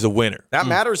 and he's a winner. That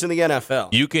matters in the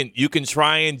NFL. You can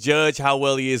try and judge how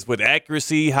well he is with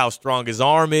accuracy, how strong his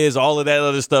arm is, all of that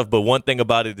other stuff, but one thing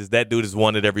about it is that dude has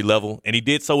won at every level, and he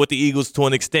did so with the Eagles to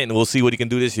an extent, and we'll see what he can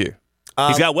do this year.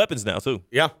 He's got weapons now, too.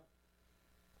 Yeah.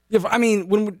 I mean,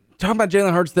 when we're talking about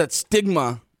Jalen Hurts, that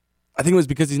stigma, I think it was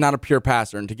because he's not a pure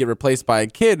passer, and to get replaced by a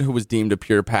kid who was deemed a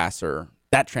pure passer,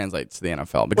 that translates to the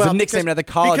NFL. Because if Nick Saban at the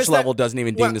college level doesn't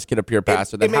even deem this kid a pure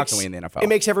passer, then how can we in the NFL? It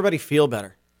makes everybody feel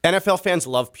better. NFL fans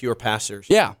love pure passers.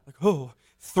 Yeah. Like, oh,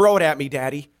 throw it at me,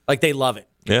 Daddy. Like, they love it.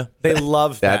 Yeah. They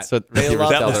love that. That's what they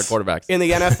love tell their quarterbacks. In the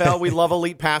NFL, we love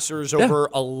elite passers over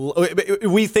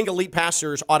we think elite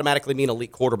passers automatically mean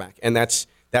elite quarterback, and that's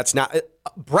not.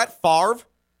 Brett Favre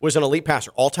was an elite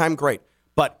passer, all-time great,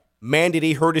 but man, did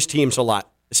he hurt his teams a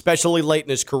lot, especially late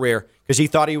in his career, because he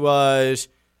thought he was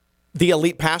the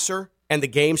elite passer, and the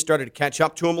game started to catch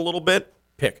up to him a little bit.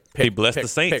 He blessed the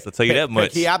Saints, I'll tell you that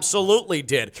much. He absolutely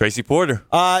did. Tracy Porter.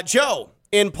 Joe.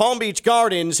 In Palm Beach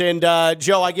Gardens, and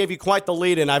Joe, I gave you quite the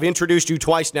lead, and I've introduced you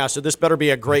twice now, so this better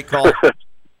be a great call.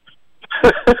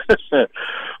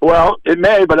 Well, it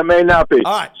may, but it may not be.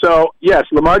 All right. So, yes,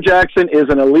 Lamar Jackson is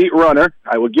an elite runner.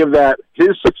 I will give that. His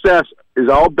success is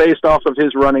all based off of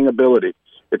his running ability.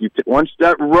 Once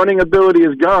that running ability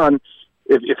is gone,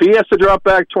 if he has to drop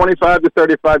back 25 to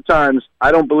 35 times,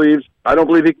 I don't believe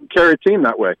he can carry a team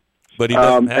that way. But he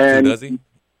doesn't have to, does he?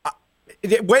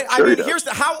 Wait, I mean, here's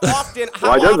how often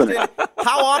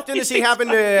does he happen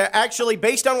to actually,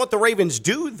 based on what the Ravens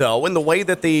do, though, and the way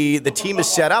that the team is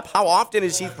set up, how often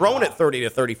is he thrown it 30 to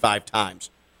 35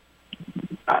 times?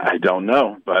 I don't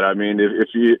know, but I mean, if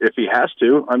he has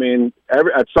to, I mean,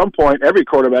 at some point, every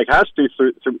quarterback has to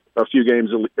through a few games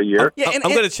a year. I'm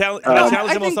going to challenge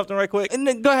him on something right quick.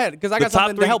 And go ahead, because I got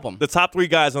something to help him. The top three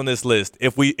guys on this list,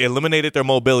 if we eliminated their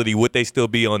mobility, would they still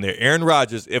be on there? Aaron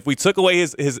Rodgers, if we took away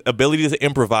his ability to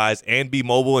improvise and be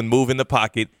mobile and move in the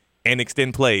pocket and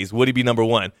extend plays, would he be number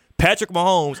one? Patrick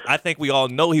Mahomes, I think we all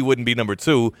know he wouldn't be number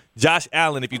two. Josh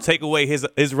Allen, if you take away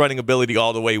his running ability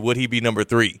all the way, would he be number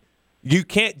three? You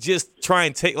can't just try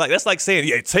and take, that's like saying,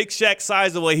 take Shaq's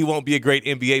size away, he won't be a great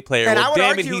NBA player. And well,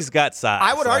 damn it, he's got size.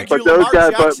 I would argue but those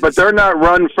guys, but they're not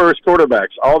run-first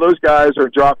quarterbacks. All those guys are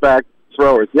drop-back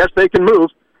throwers. Yes, they can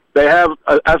move. They have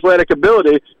athletic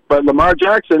ability, but Lamar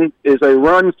Jackson is a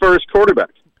run-first quarterback.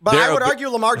 But I would argue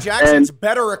Lamar Jackson's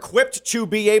better equipped to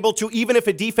be able to, even if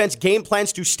a defense game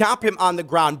plans to stop him on the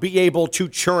ground, be able to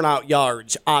churn out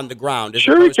yards on the ground.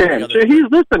 Sure he can.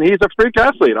 He's a freak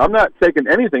athlete. I'm not taking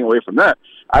anything away from that.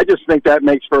 I just think that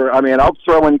makes for, I'll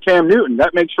throw in Cam Newton.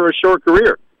 That makes for a short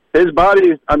career. His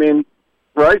body,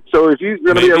 right? So if you're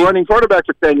going to be a running quarterback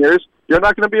for 10 years, you're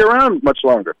not going to be around much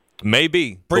longer.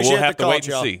 Maybe. But we'll have to wait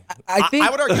and see. I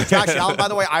would argue Josh Allen, by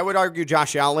the way,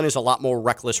 Josh Allen is a lot more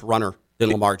reckless runner than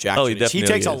Lamar Jackson. He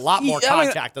takes a lot more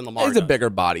contact than Lamar. He's a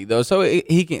bigger body though, so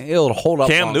he'll hold up.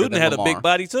 Cam Newton had a big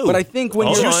body too. But I think when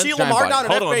you see Lamar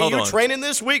down at FAU training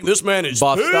this week, this man is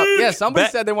buffed up. Yeah, somebody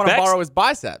said they want to borrow his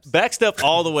biceps. Back step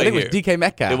all the way here. It was DK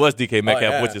Metcalf. It was DK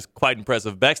Metcalf, which is quite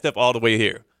impressive. Back step all the way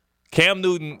here. Cam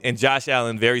Newton and Josh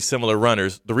Allen, very similar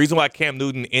runners. The reason why Cam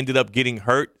Newton ended up getting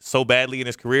hurt so badly in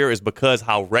his career is because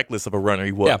how reckless of a runner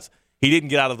he was. Yeah. He didn't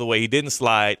get out of the way. He didn't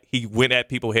slide. He went at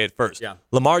people head first. Yeah.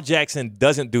 Lamar Jackson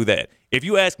doesn't do that. If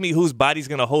you ask me whose body's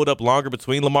going to hold up longer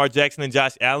between Lamar Jackson and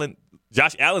Josh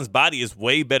Allen's body is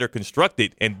way better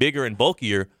constructed and bigger and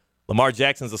bulkier. Lamar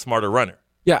Jackson's a smarter runner.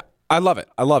 Yeah, I love it.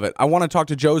 I want to talk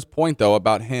to Joe's point, though,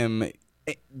 about him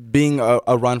being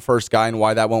a run-first guy and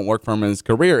why that won't work for him in his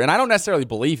career. And I don't necessarily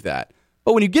believe that.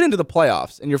 But when you get into the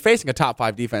playoffs and you're facing a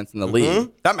top-5 defense in the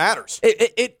league, that matters.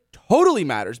 It totally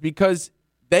matters because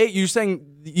you're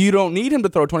saying you don't need him to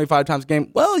throw 25 times a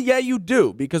game. Well, yeah, you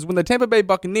do, because when the Tampa Bay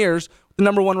Buccaneers, the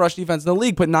number one rush defense in the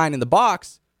league, put 9 in the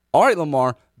box, all right,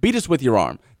 Lamar, beat us with your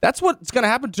arm. That's what's going to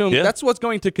happen to him. Yeah. That's what's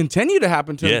going to continue to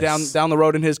happen to him down the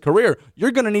road in his career.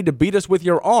 You're going to need to beat us with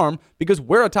your arm because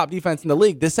we're a top defense in the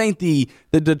league. This ain't the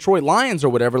Detroit Lions or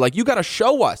whatever. Like, you got to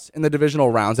show us in the divisional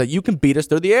rounds that you can beat us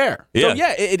through the air. Yeah. So,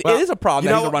 yeah, it is a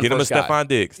problem that he's a run get him a first guy. Stephon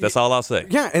Diggs. That's all I'll say.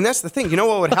 Yeah, and that's the thing. You know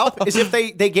what would help is if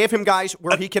they gave him guys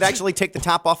where he could actually take the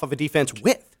top off of a defense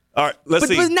with. All right, let's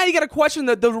see. But now you got to question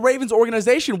the Ravens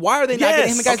organization. Why are they not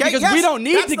getting him guys? Because we don't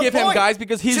need to give him guys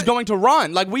because he's going to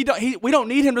run. Like, we don't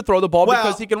need him to throw the ball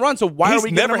because he can run. So why are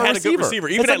we giving him a receiver? He's never had a good receiver.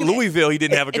 Even at Louisville, he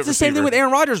didn't have a good receiver. It's the same thing with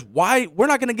Aaron Rodgers. Why we're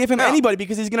not going to give him anybody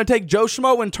because he's going to take Joe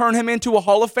Schmo and turn him into a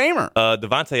Hall of Famer.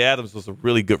 Devontae Adams was a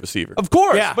really good receiver. Of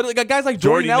course, but guys like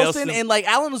Jordy Nelson and like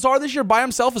Allen Lazard this year by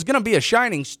himself is going to be a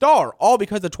shining star, all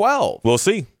because of 12. We'll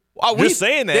see. You're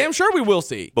saying that. Damn sure we will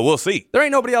see. But we'll see. There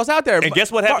ain't nobody else out there. And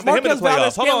guess what happens to him in the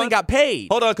playoffs? Hold on. Got paid.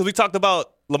 Hold on, because we talked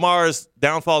about Lamar's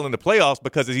downfall in the plaoffs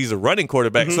because he's a running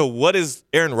quarterback. So what is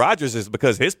Aaron Rodgers is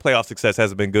because his playoff success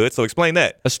hasn't been good. So explain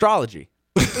that. Astrology.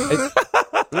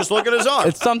 Just look at his arm.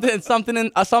 It's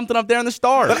something up there in the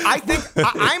stars. But I think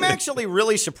I'm actually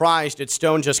really surprised at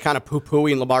Stone just kind of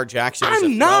poo-pooing Lamar Jackson.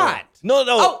 I'm not. No.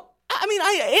 Oh, mean,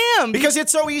 I am. Because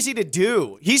it's so easy to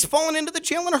do. He's fallen into the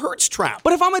Jalen Hurts trap.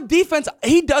 But if I'm a defense,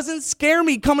 he doesn't scare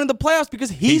me coming to the playoffs because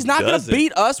he's not going to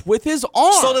beat us with his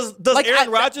arm. So does Aaron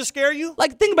Rodgers scare you?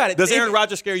 Like, think about it. Does Aaron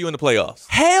Rodgers scare you in the playoffs?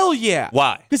 Hell yeah.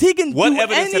 Why? Because he can what do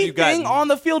evidence have you gotten? anything on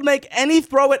the field, make any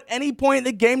throw at any point in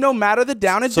the game, no matter the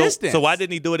down and distance. So why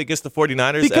didn't he do it against the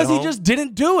 49ers Because at home? he just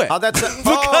didn't do it.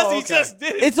 He just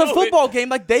didn't It's do a football it. game.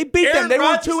 Like, they beat Aaron them. They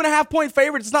Rodgers, were 2.5-point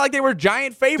favorites. It's not like they were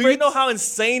giant favorites. Do you know how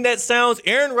insane that sounds?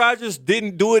 Aaron Rodgers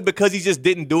didn't do it because he just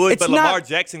didn't do it, but Lamar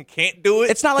Jackson can't do it.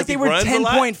 It's not like they were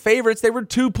 10-point favorites. They were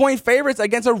 2-point favorites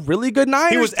against a really good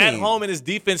Niners He was team. at home and his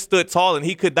defense stood tall and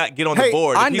he could not get on the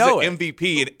board. I know he's an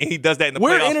MVP and he does that in the playoffs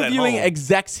We're at interviewing home.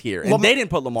 execs here, and they didn't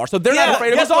put Lamar, so they're not afraid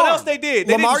of guess his what arm. else they did?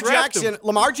 They Lamar didn't draft him.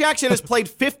 Jackson has played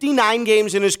 59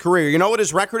 games in his career. You know what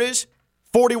his record is?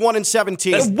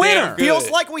 41-17. That's winner. Feels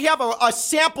like we have a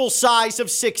sample size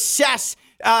of success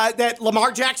that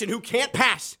Lamar Jackson, who can't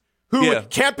pass, who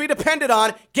can't be depended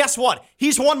on, guess what?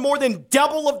 He's won more than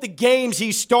double of the games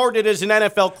he started as an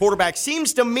NFL quarterback.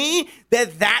 Seems to me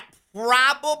that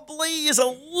probably is a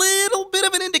little bit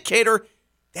of an indicator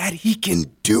that he can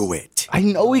do it. I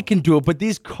know he can do it, but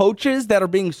these coaches that are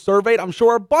being surveyed, I'm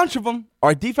sure a bunch of them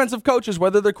are defensive coaches,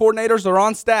 whether they're coordinators or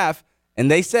on staff,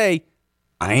 and they say,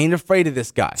 I ain't afraid of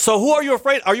this guy. So who are you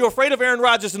afraid? Are you afraid of Aaron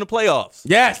Rodgers in the playoffs?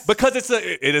 Yes. Because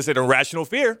it is an irrational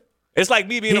fear. It's like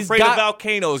me being afraid of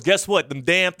volcanoes. Guess what? Them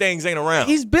damn things ain't around.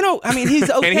 He's okay. And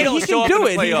he don't show can up do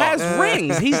in the it. He playoffs. has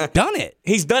rings. He's done it.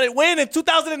 He's done it when? In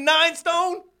 2009,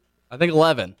 Stone? I think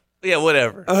 11. Yeah,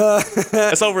 whatever.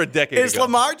 That's over a decade Is ago.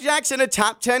 Lamar Jackson a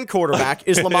top 10 quarterback?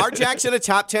 Is Lamar Jackson a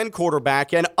top 10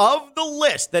 quarterback? And of the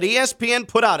list that ESPN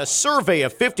put out, a survey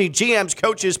of 50 GMs,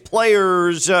 coaches,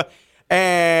 players,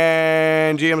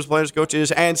 and GMs, players,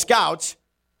 coaches, and scouts,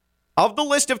 of the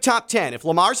list of top 10, if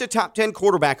Lamar's a top 10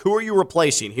 quarterback, who are you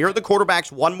replacing? Here are the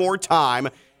quarterbacks one more time.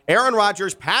 Aaron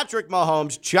Rodgers, Patrick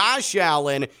Mahomes, Josh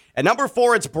Allen. At number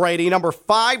 4, it's Brady. Number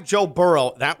 5, Joe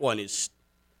Burrow. That one is,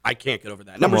 I can't get over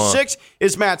that. Number 6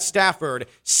 is Matt Stafford.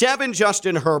 7,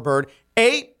 Justin Herbert.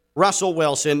 8, Russell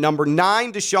Wilson. Number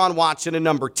 9, Deshaun Watson. And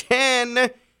number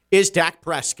 10 is Dak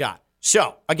Prescott.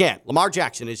 So, again, Lamar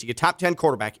Jackson, is he a top 10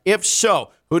 quarterback? If so,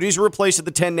 who does he replace at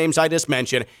the 10 names I just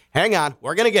mentioned? Hang on,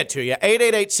 we're going to get to you.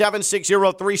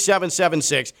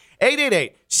 888-760-3776.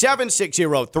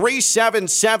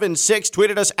 888-760-3776.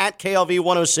 Tweeted us at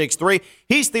KLV1063.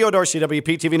 He's Theo Dorsey,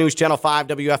 WPTV News Channel 5,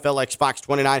 WFLX Fox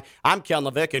 29. I'm Ken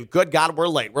LaVicka, and good God, we're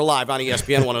late. We're live on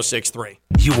ESPN 1063.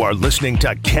 You are listening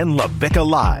to Ken LaVicka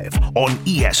Live on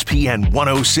ESPN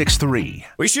 1063.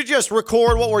 We should just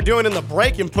record what we're doing in the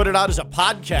break and put it out as a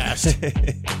podcast.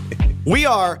 We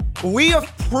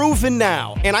have proven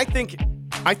now, and I think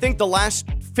the last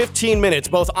 15 minutes,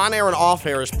 both on air and off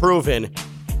air, has proven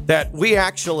that we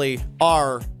actually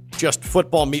are just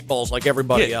football meatballs like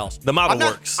everybody else. The model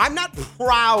works. I'm not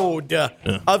proud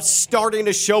of starting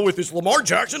a show with this Lamar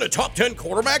Jackson, a top 10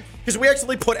 quarterback, because we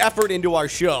actually put effort into our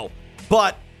show.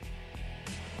 But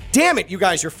damn it, you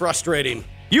guys are frustrating.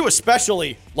 You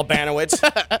especially, Labanowitz.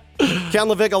 Ken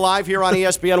LaVicka Live here on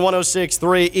ESPN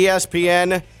 1063.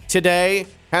 ESPN today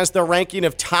has the ranking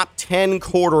of top 10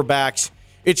 quarterbacks.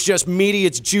 It's just meaty,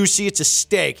 it's juicy, it's a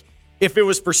steak. If it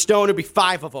was for Stone, it'd be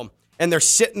 5 of them. And they're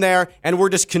sitting there, and we're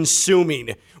just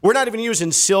consuming. We're not even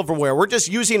using silverware. We're just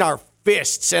using our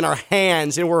fists and our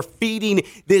hands, and we're feeding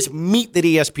this meat that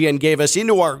ESPN gave us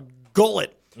into our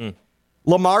gullet.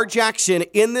 Lamar Jackson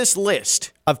in this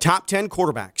list of top 10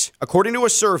 quarterbacks, according to a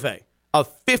survey of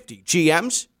 50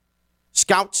 GMs,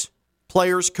 scouts,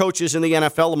 players, coaches in the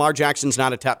NFL, Lamar Jackson's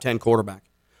not a top 10 quarterback.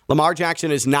 Lamar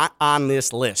Jackson is not on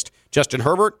this list. Justin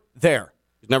Herbert, there.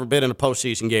 He's never been in a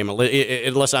postseason game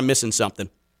unless I'm missing something.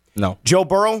 No. Joe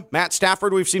Burrow, Matt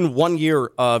Stafford, we've seen 1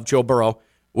 year of Joe Burrow.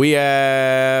 We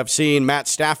have seen Matt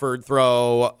Stafford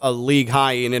throw a league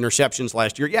high in interceptions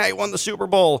last year. Yeah, he won the Super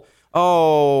Bowl.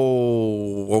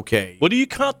 Oh, okay. Well, do you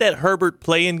count that Herbert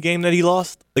play-in game that he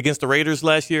lost against the Raiders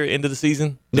last year, end of the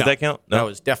season? Does that count? No. That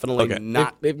was definitely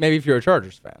not. Maybe if you're a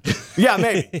Chargers fan. Yeah,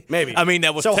 maybe. I mean,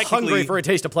 that was so technically hungry for a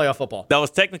taste of playoff football. That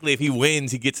was technically if he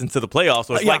wins, he gets into the playoffs.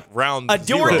 So it's like round a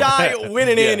do or zero. die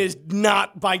winning in is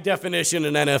not by definition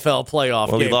an NFL playoff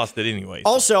game. Well, he lost it anyway.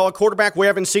 Also, a quarterback we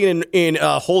haven't seen in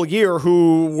a whole year,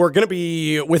 who we're going to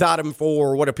be without him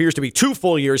for what appears to be 2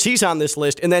 full years. He's on this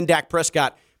list, and then Dak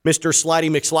Prescott. Mr.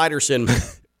 Slidey McSliderson,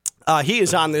 he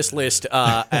is on this list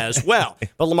as well.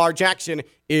 But Lamar Jackson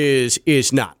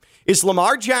is not. Is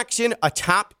Lamar Jackson a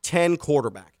top 10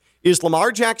 quarterback? Is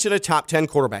Lamar Jackson a top 10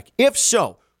 quarterback? If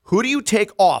so, who do you take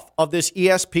off of this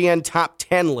ESPN top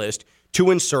 10 list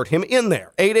to insert him in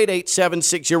there?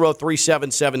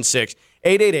 888-760-3776.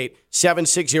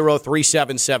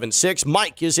 888-760-3776.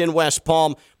 Mike is in West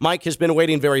Palm. Mike has been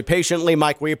waiting very patiently.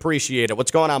 Mike, we appreciate it.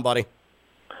 What's going on, buddy?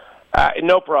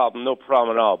 No problem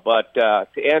at all. But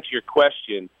to answer your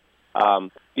question,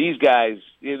 these guys,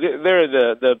 they're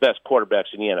the best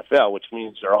quarterbacks in the NFL, which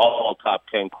means they're all top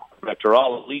 10 quarterbacks. They're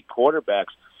all elite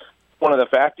quarterbacks. One of the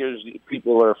factors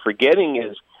people are forgetting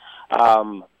is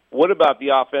what about the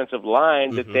offensive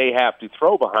line that they have to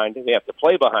throw behind and they have to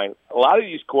play behind? A lot of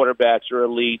these quarterbacks are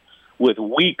elite with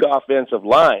weak offensive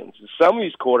lines. Some of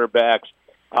these quarterbacks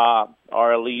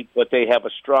are elite, but they have a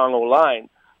strong O-line.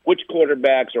 Which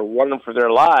quarterbacks are running for their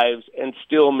lives and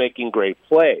still making great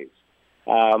plays?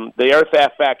 The other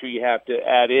factor you have to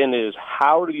add in is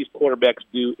how do these quarterbacks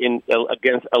do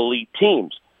against elite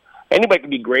teams? Anybody can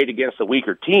be great against the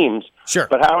weaker teams, sure.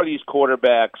 But how are these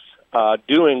quarterbacks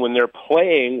doing when they're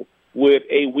playing with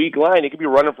a weak line? They could be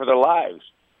running for their lives.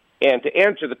 And to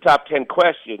answer the top 10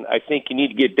 question, I think you need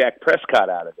to get Dak Prescott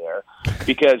out of there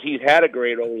because he's had a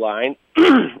great O-line,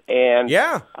 and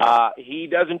he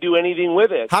doesn't do anything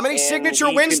with it. How many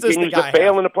signature wins does the guy have? He continues to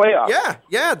fail in the playoffs.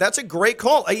 Yeah, that's a great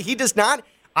call. He does not.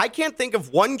 I can't think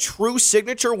of one true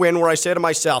signature win where I say to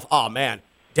myself, oh, man,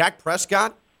 Dak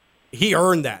Prescott, he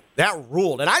earned that. That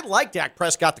ruled. And I like Dak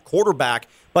Prescott, the quarterback,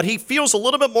 but he feels a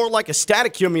little bit more like a stat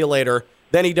accumulator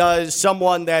than he does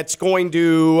someone that's going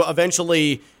to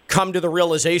eventually come to the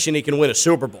realization he can win a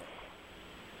Super Bowl.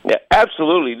 Yeah,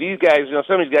 absolutely. These guys,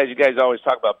 some of these guys, you guys always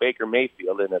talk about Baker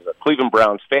Mayfield, and as a Cleveland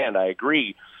Browns fan, I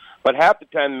agree. But half the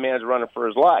time, the man's running for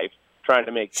his life, trying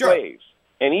to make plays.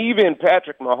 And even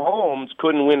Patrick Mahomes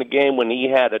couldn't win a game when he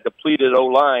had a depleted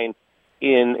O-line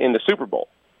in the Super Bowl.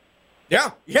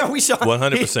 Yeah, we saw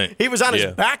 100%. He was on his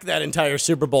back that entire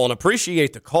Super Bowl, and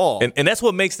appreciate the call. And that's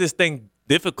what makes this thing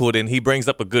difficult, and he brings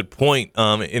up a good point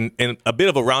in a bit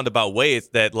of a roundabout way. It's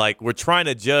that, like, we're trying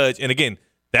to judge, and again,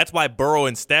 that's why Burrow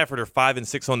and Stafford are 5 and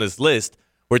 6 on this list.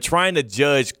 We're trying to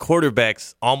judge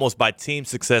quarterbacks almost by team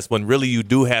success when really you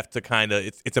do have to kind of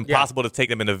it's impossible to take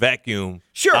them in a vacuum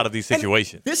out of these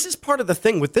situations. And this is part of the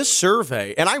thing with this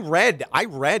survey, and I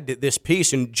read this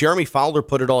piece, and Jeremy Fowler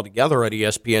put it all together at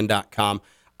ESPN.com.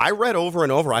 I read over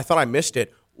and over. I thought I missed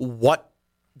it, what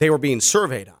they were being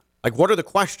surveyed on. Like, what are the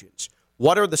questions?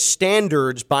 What are the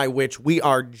standards by which we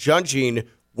are judging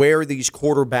where these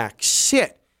quarterbacks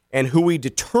sit and who we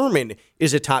determine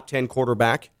is a top 10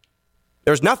 quarterback?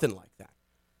 There's nothing like that.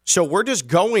 So we're just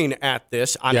going at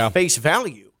this on face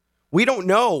value. We don't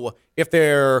know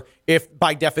if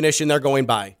by definition they're going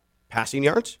by passing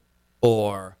yards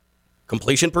or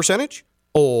completion percentage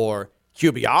or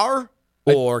QBR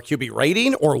or QB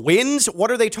rating or wins. What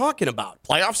are they talking about?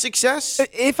 Playoff success?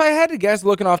 If I had to guess,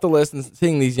 looking off the list and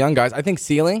seeing these young guys, I think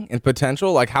ceiling and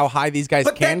potential, like how high these guys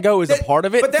can go, is a part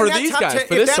of it for these guys,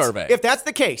 for this survey. If that's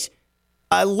the case,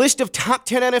 a list of top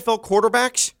 10 NFL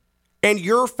quarterbacks and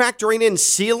you're factoring in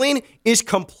ceiling is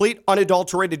complete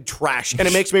unadulterated trash, and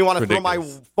it makes me want to throw my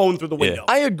phone through the window.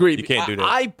 I agree. You can't do that.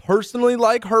 I personally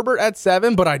like Herbert at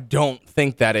 7, but I don't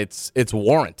think that it's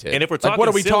warranted. And if we're talking, what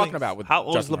are we talking about with how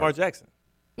old is Lamar Jackson?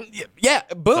 Yeah,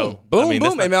 boom.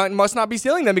 It must not be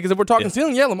ceiling then, because if we're talking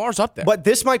ceiling, Lamar's up there. But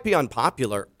this might be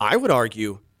unpopular. I would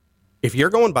argue if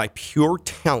you're going by pure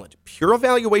talent, pure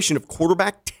evaluation of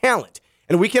quarterback talent,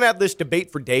 and we can have this debate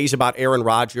for days about Aaron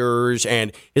Rodgers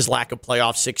and his lack of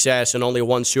playoff success and only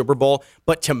one Super Bowl.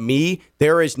 But to me,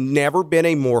 there has never been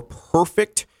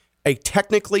a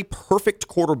technically perfect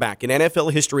quarterback in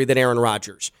NFL history than Aaron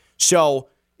Rodgers. So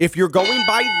if you're going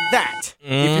by that,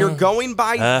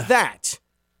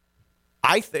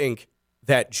 I think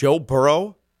that Joe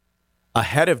Burrow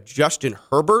ahead of Justin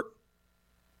Herbert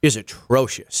is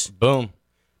atrocious. Boom.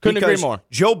 Couldn't agree more.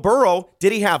 Joe Burrow,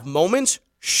 did he have moments?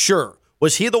 Sure.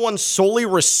 Was he the one solely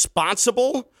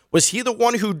responsible? Was he the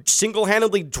one who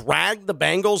single-handedly dragged the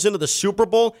Bengals into the Super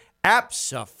Bowl?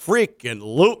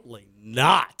 Abso-freaking-lutely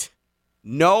not.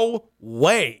 No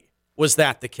way was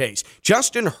that the case.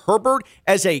 Justin Herbert,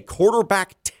 as a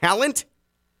quarterback talent,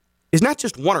 is not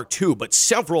just one or two, but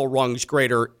several rungs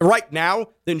greater right now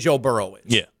than Joe Burrow is.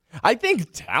 Yeah. I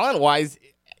think talent-wise,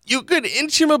 you could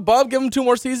inch him above, give him 2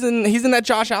 more seasons. He's in that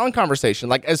Josh Allen conversation.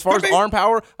 Like, as far as arm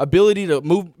power, ability to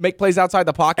move, make plays outside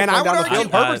the pocket, and down the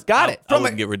field, Herbert's got it. I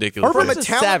wouldn't get ridiculous. From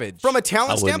a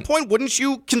talent standpoint, wouldn't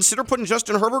you consider putting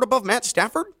Justin Herbert above Matt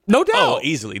Stafford? No doubt. Oh,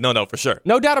 easily. No, for sure.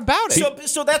 No doubt about it.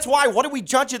 So that's why. What are we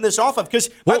judging this off of? Because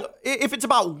if it's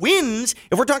about wins,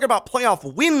 if we're talking about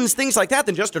playoff wins, things like that,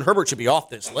 then Justin Herbert should be off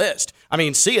this list. I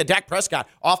mean, see Dak Prescott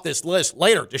off this list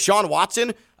later. Deshaun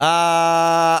Watson,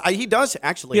 He does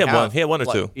actually. He had one or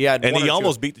two. Yeah, and he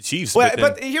almost beat the Chiefs. Well,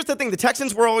 but here's the thing: the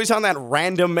Texans were always on that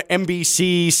random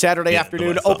NBC Saturday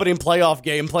afternoon opening playoff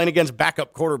game, playing against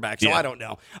backup quarterbacks. So I don't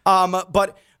know.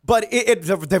 But at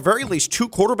the very least, two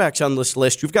quarterbacks on this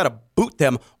list, you've got to boot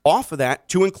them off of that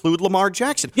to include Lamar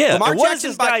Jackson. Yeah, Lamar and what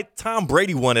Jackson is this guy Tom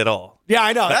Brady won at all? Yeah,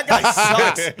 I know. That guy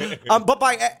sucks. But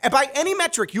by any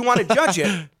metric you want to judge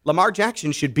it, Lamar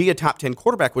Jackson should be a top 10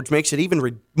 quarterback, which makes it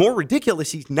even more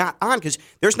ridiculous he's not on, because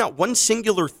there's not one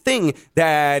singular thing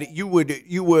that you would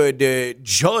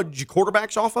judge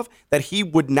quarterbacks off of that he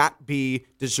would not be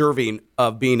deserving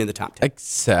of being in the top 10.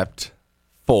 Except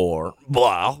for,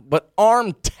 but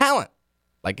arm talent.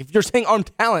 Like, if you're saying arm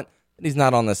talent, he's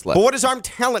not on this list. But what does arm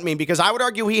talent mean? Because I would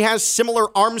argue he has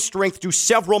similar arm strength to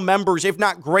several members, if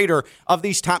not greater, of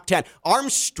these top 10.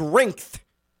 Arm strength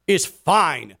is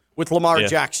fine with Lamar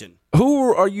Jackson.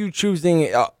 Who are you choosing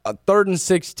a 3rd and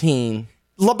 16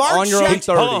 on your own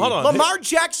 30? Hold on. Lamar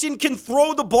Jackson can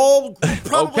throw the ball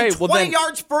probably 20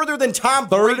 yards further than Tom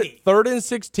Brady. 3rd and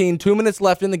 16, 2 minutes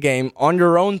left in the game, on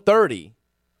your own 30.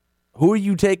 Who are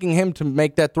you taking him to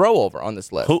make that throw over on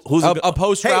this list? Who's a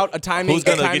post route, a timing, who's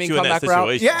going to get you in that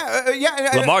situation?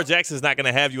 Yeah. Lamar Jackson's not going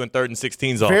to have you in 3rd and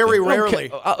 16s often. Very rarely.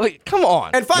 Come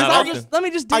on. And fine, let me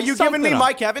just. Are you giving me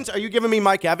Mike Evans? Are you giving me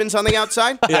Mike Evans on the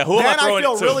outside? Yeah. Who am I throwing Then I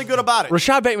feel it to? really good about it.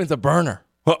 Rashad Bateman's a burner.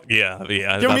 Yeah.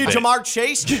 Give me Jamar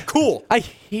Chase. Cool. I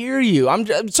hear you.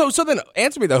 So then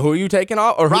answer me though. Who are you taking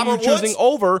off, or who are you choosing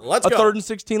over a 3rd and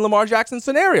 16 Lamar Jackson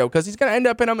scenario? Because he's going to end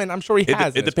up in them, and I'm sure he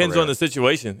has. It depends on the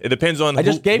situation. It depends on. I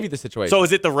just gave you the situation. So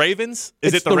is it the Ravens?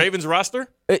 Is it the Ravens roster?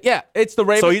 Yeah, it's the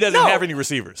Ravens. So he doesn't have any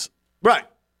receivers, right?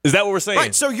 Is that what we're saying?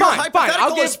 Right. So your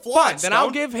hypothetical is flawed. Then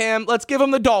I'll give him. Let's give him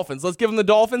the Dolphins. Let's give him the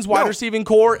Dolphins wide receiving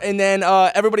core, and then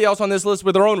everybody else on this list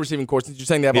with their own receiving core. Since you're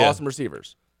saying they have awesome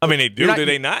receivers. I mean, they do. Do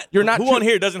they not? You're not. Who on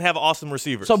here doesn't have awesome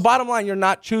receivers? So bottom line, you're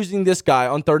not choosing this guy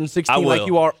on 3rd and 16 like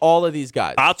you are all of these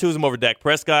guys. I'll choose him over Dak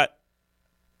Prescott.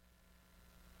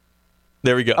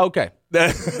 There we go. Okay.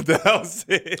 That was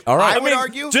it. All right. I would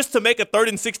argue, just to make a 3rd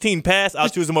and 16 pass, I'll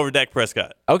choose him over Dak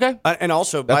Prescott. Okay. And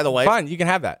also, by the way, fine, you can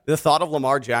have that. The thought of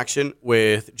Lamar Jackson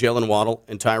with Jalen Waddle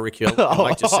and Tyreek Hill and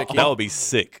Mike Gesicki, that would be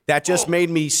sick. That just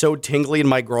made me so tingly in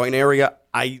my groin area.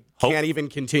 I can't even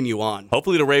continue on.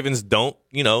 Hopefully the Ravens don't,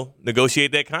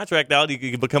 negotiate that contract out. He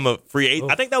can become a free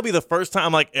agent. I think that'll be the first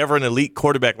time ever an elite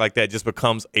quarterback like that just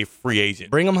becomes a free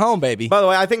agent. Bring him home, baby. By the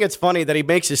way, I think it's funny that he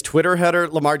makes his Twitter header,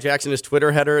 Lamar Jackson, his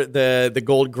Twitter header, the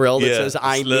gold grill that says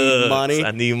 "I need money."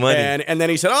 I need money. And then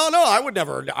he said, "Oh no, I would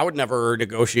never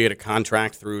negotiate a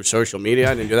contract through social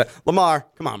media. I didn't do that." Lamar,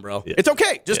 come on, bro. Yeah. It's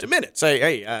okay. Just admit it. Say,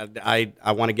 "Hey,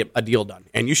 I want to get a deal done,"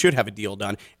 and you should have a deal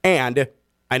done. And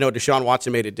I know Deshaun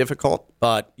Watson made it difficult,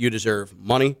 but you deserve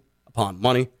money upon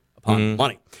money upon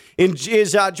money.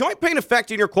 Is joint pain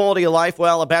affecting your quality of life?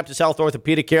 Well, at Baptist Health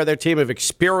Orthopedic Care, their team of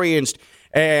experienced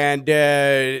and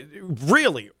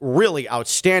really, really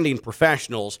outstanding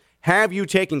professionals have you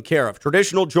taken care of.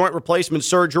 Traditional joint replacement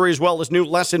surgery as well as new,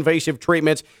 less invasive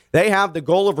treatments. They have the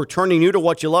goal of returning you to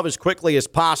what you love as quickly as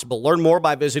possible. Learn more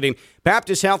by visiting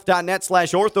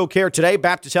baptisthealth.net/orthocare today.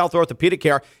 Baptist Health Orthopedic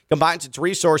Care combines its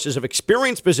resources of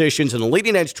experienced physicians and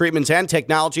leading-edge treatments and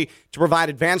technology to provide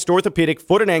advanced orthopedic,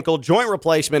 foot and ankle, joint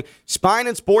replacement, spine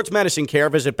and sports medicine care.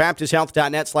 Visit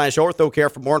baptisthealth.net/orthocare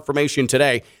for more information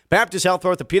today. Baptist Health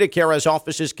Orthopedic Care has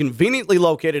offices conveniently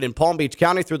located in Palm Beach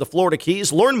County through the Florida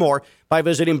Keys. Learn more by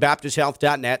visiting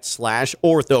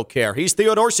baptisthealth.net/orthocare. He's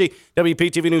Theo Dorsey,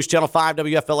 WPTV News Channel 5,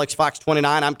 WFLX Fox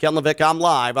 29. I'm Ken LaVicka. I'm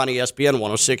live on ESPN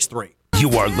 106.3.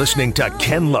 You are listening to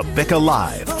Ken LaVicka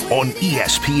Live on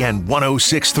ESPN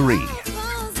 106.3.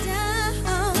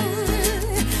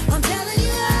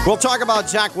 We'll talk about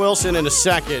Zach Wilson in a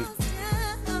second.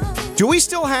 Do we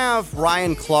still have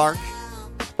Ryan Clark?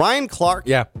 Ryan Clark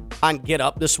on Get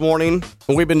Up this morning.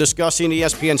 And we've been discussing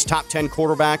ESPN's top 10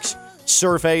 quarterbacks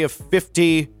survey of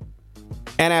 50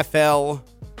 NFL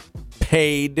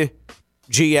paid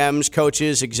GMs,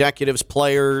 coaches, executives,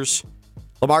 players.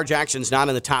 Lamar Jackson's not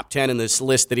in the top 10 in this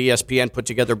list that ESPN put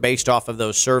together based off of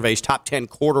those surveys. Top 10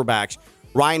 quarterbacks.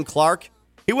 Ryan Clark,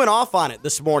 he went off on it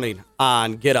this morning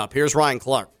on Get Up. Here's Ryan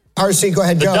Clark. RC, go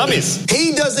ahead, go. Dummies.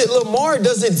 Lamar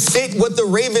doesn't fit what the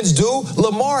Ravens do.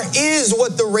 Lamar is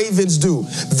what the Ravens do.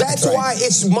 That's right. Why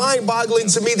it's mind-boggling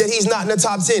to me that he's not in the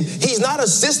top 10. He's not a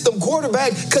system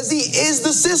quarterback because he is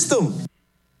the system.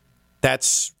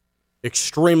 That's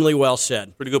extremely well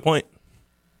said. Pretty good point.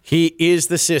 He is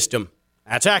the system.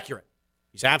 That's accurate.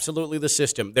 He's absolutely the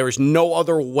system. There is no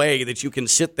other way that you can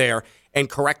sit there and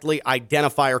correctly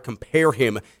identify or compare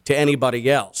him to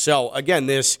anybody else. So, again,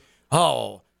 this,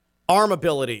 arm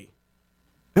ability,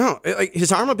 No,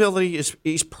 his arm ability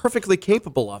he's perfectly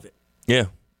capable of it. Yeah.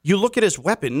 You look at his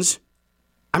weapons.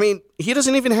 I mean, he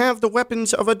doesn't even have the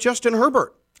weapons of a Justin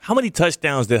Herbert. How many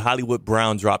touchdowns did Hollywood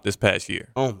Brown drop this past year?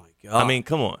 Oh, my God. I mean,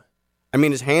 come on. I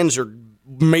mean, his hands are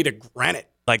made of granite.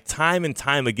 Like, time and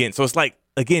time again. So it's like,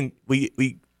 again,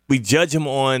 we judge him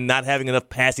on not having enough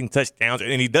passing touchdowns.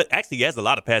 And he has a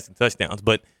lot of passing touchdowns.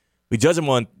 But we judge him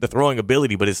on the throwing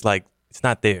ability. But it's like, it's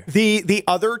not there. The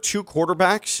other two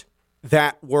quarterbacks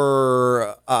that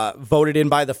were voted in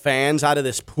by the fans out of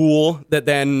this pool that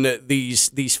then these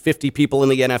 50 people in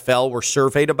the NFL were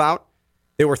surveyed about,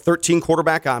 there were 13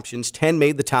 quarterback options. 10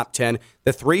 made the top 10.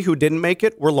 The 3 who didn't make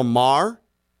it were Lamar,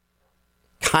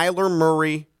 Kyler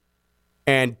Murray,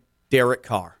 and Derek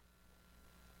Carr.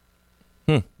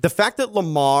 The fact that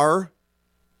Lamar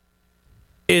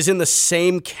is in the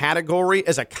same category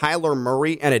as a Kyler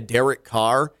Murray and a Derek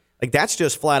Carr, like that's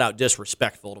just flat out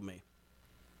disrespectful to me.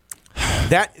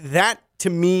 That to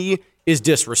me is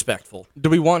disrespectful. Do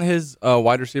we want his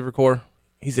wide receiver core?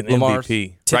 He's an Lamar's?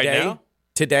 MVP. Today? Right now?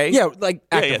 Today? Yeah, like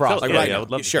active roster. Like right I now.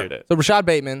 would love to Sure. hear that. So Rashad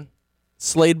Bateman,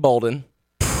 Slade Bolden,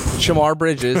 Shamar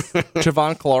Bridges,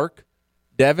 Javon Clark,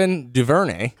 Devin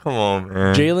Duvernay, Come on,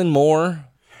 man. Jalen Moore,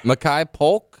 Mekhi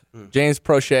Polk, James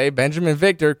Prochet, Benjamin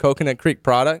Victor, Coconut Creek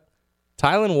product,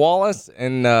 Tylen Wallace,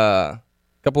 and a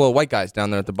couple of white guys down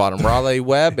there at the bottom, Raleigh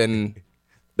Webb, and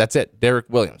that's it, Derek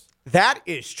Williams. That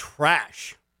is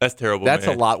trash. That's terrible, That's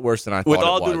man. a lot worse than I thought With it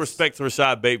all was. due respect to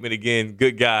Rashad Bateman, again,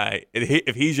 good guy.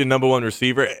 If he's your number one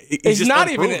receiver, he's He's just not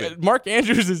unproven. even. Mark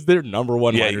Andrews is their number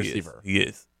one wide he receiver. He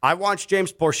is. I watched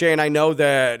James Prochet, and I know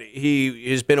that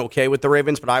he has been okay with the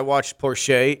Ravens, but I watched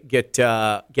Prochet get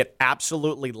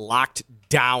absolutely locked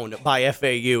down by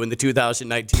FAU in the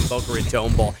 2019 Boca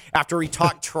Raton Bowl after he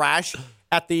talked trash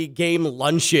at the game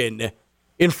luncheon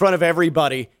in front of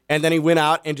everybody, and then he went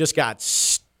out and just got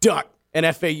stuck, and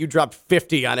FAU dropped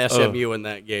 50 on SMU in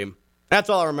that game. That's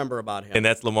all I remember about him. And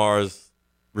that's Lamar's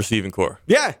receiving core.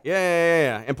 Yeah.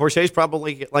 And Prochet's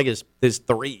probably like his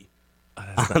 3.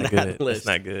 That's not good. that list.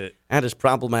 That's not good. That is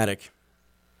problematic.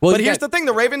 Well, But here's the thing: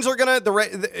 the Ravens are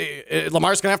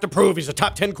Lamar's gonna have to prove he's a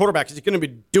top 10 quarterback. He's gonna be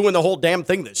doing the whole damn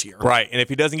thing this year, Right, and if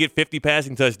he doesn't get 50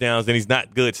 passing touchdowns, then he's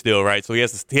not good still, right? So he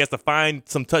has to find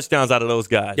some touchdowns out of those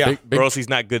guys, or else he's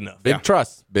not good enough. Big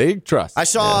trust. I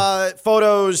saw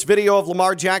video of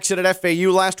Lamar Jackson at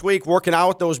FAU last week working out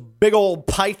with those big old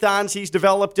pythons he's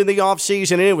developed in the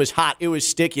offseason, and it was hot, it was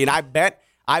sticky, and I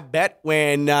bet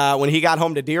when he got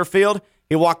home to Deerfield,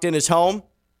 he walked in his home,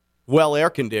 well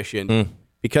air conditioned.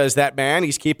 Because that man,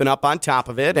 he's keeping up on top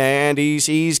of it, and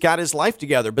he's got his life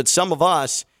together. But some of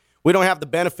us, we don't have the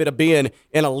benefit of being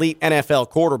an elite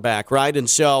NFL quarterback, right? And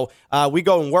so we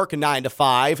go and work a 9 to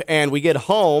 5, and we get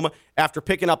home after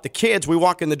picking up the kids. We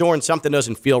walk in the door, and something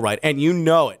doesn't feel right, and you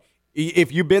know it.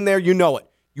 If you've been there, you know it.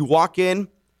 You walk in,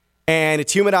 and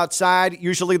it's humid outside.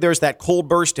 Usually there's that cold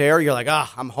burst of air. You're like,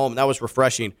 I'm home. That was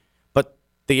refreshing. But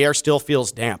the air still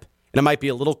feels damp, and it might be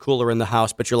a little cooler in the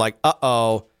house, but you're like,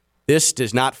 uh-oh. This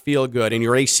does not feel good. In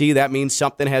your AC, that means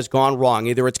something has gone wrong.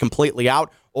 Either it's completely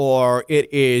out or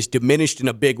it is diminished in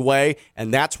a big way,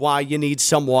 and that's why you need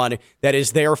someone that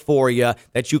is there for you,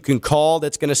 that you can call,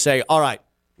 that's going to say, all right,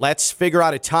 let's figure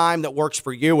out a time that works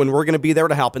for you, and we're going to be there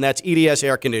to help, and that's EDS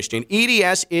Air Conditioning.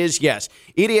 EDS is yes.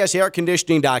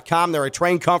 EDSAirconditioning.com. They're a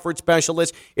train comfort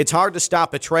specialist. It's hard to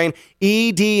stop a train.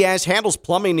 EDS handles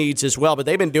plumbing needs as well, but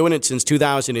they've been doing it since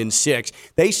 2006.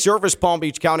 They service Palm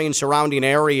Beach County and surrounding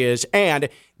areas, and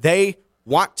they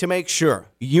want to make sure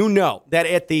you know that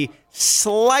at the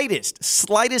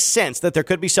slightest sense that there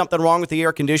could be something wrong with the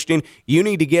air conditioning, you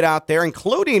need to get out there,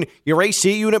 including your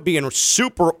AC unit being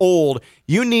super old.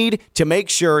 You need to make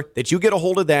sure that you get a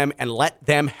hold of them and let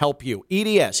them help you.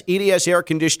 EDS,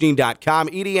 EDSAirconditioning.com.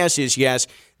 EDS is yes.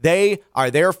 They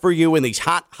are there for you in these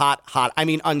hot, I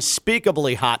mean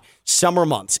unspeakably hot summer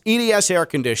months. EDS Air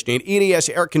Conditioning,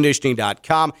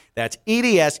 EDSAirconditioning.com. That's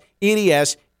EDS.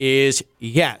 EDS is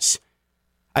yes.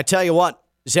 I tell you what,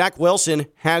 Zach Wilson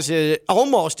has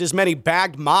almost as many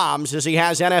bagged moms as he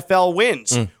has NFL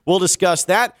wins. We'll discuss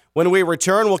that when we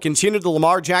return. We'll continue the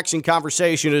Lamar Jackson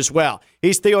conversation as well.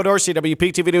 He's Theo Dorsey,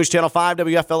 WPTV News Channel 5,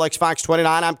 WFLX Fox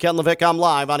 29. I'm Ken Levick. I'm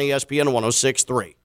live on ESPN 106.3.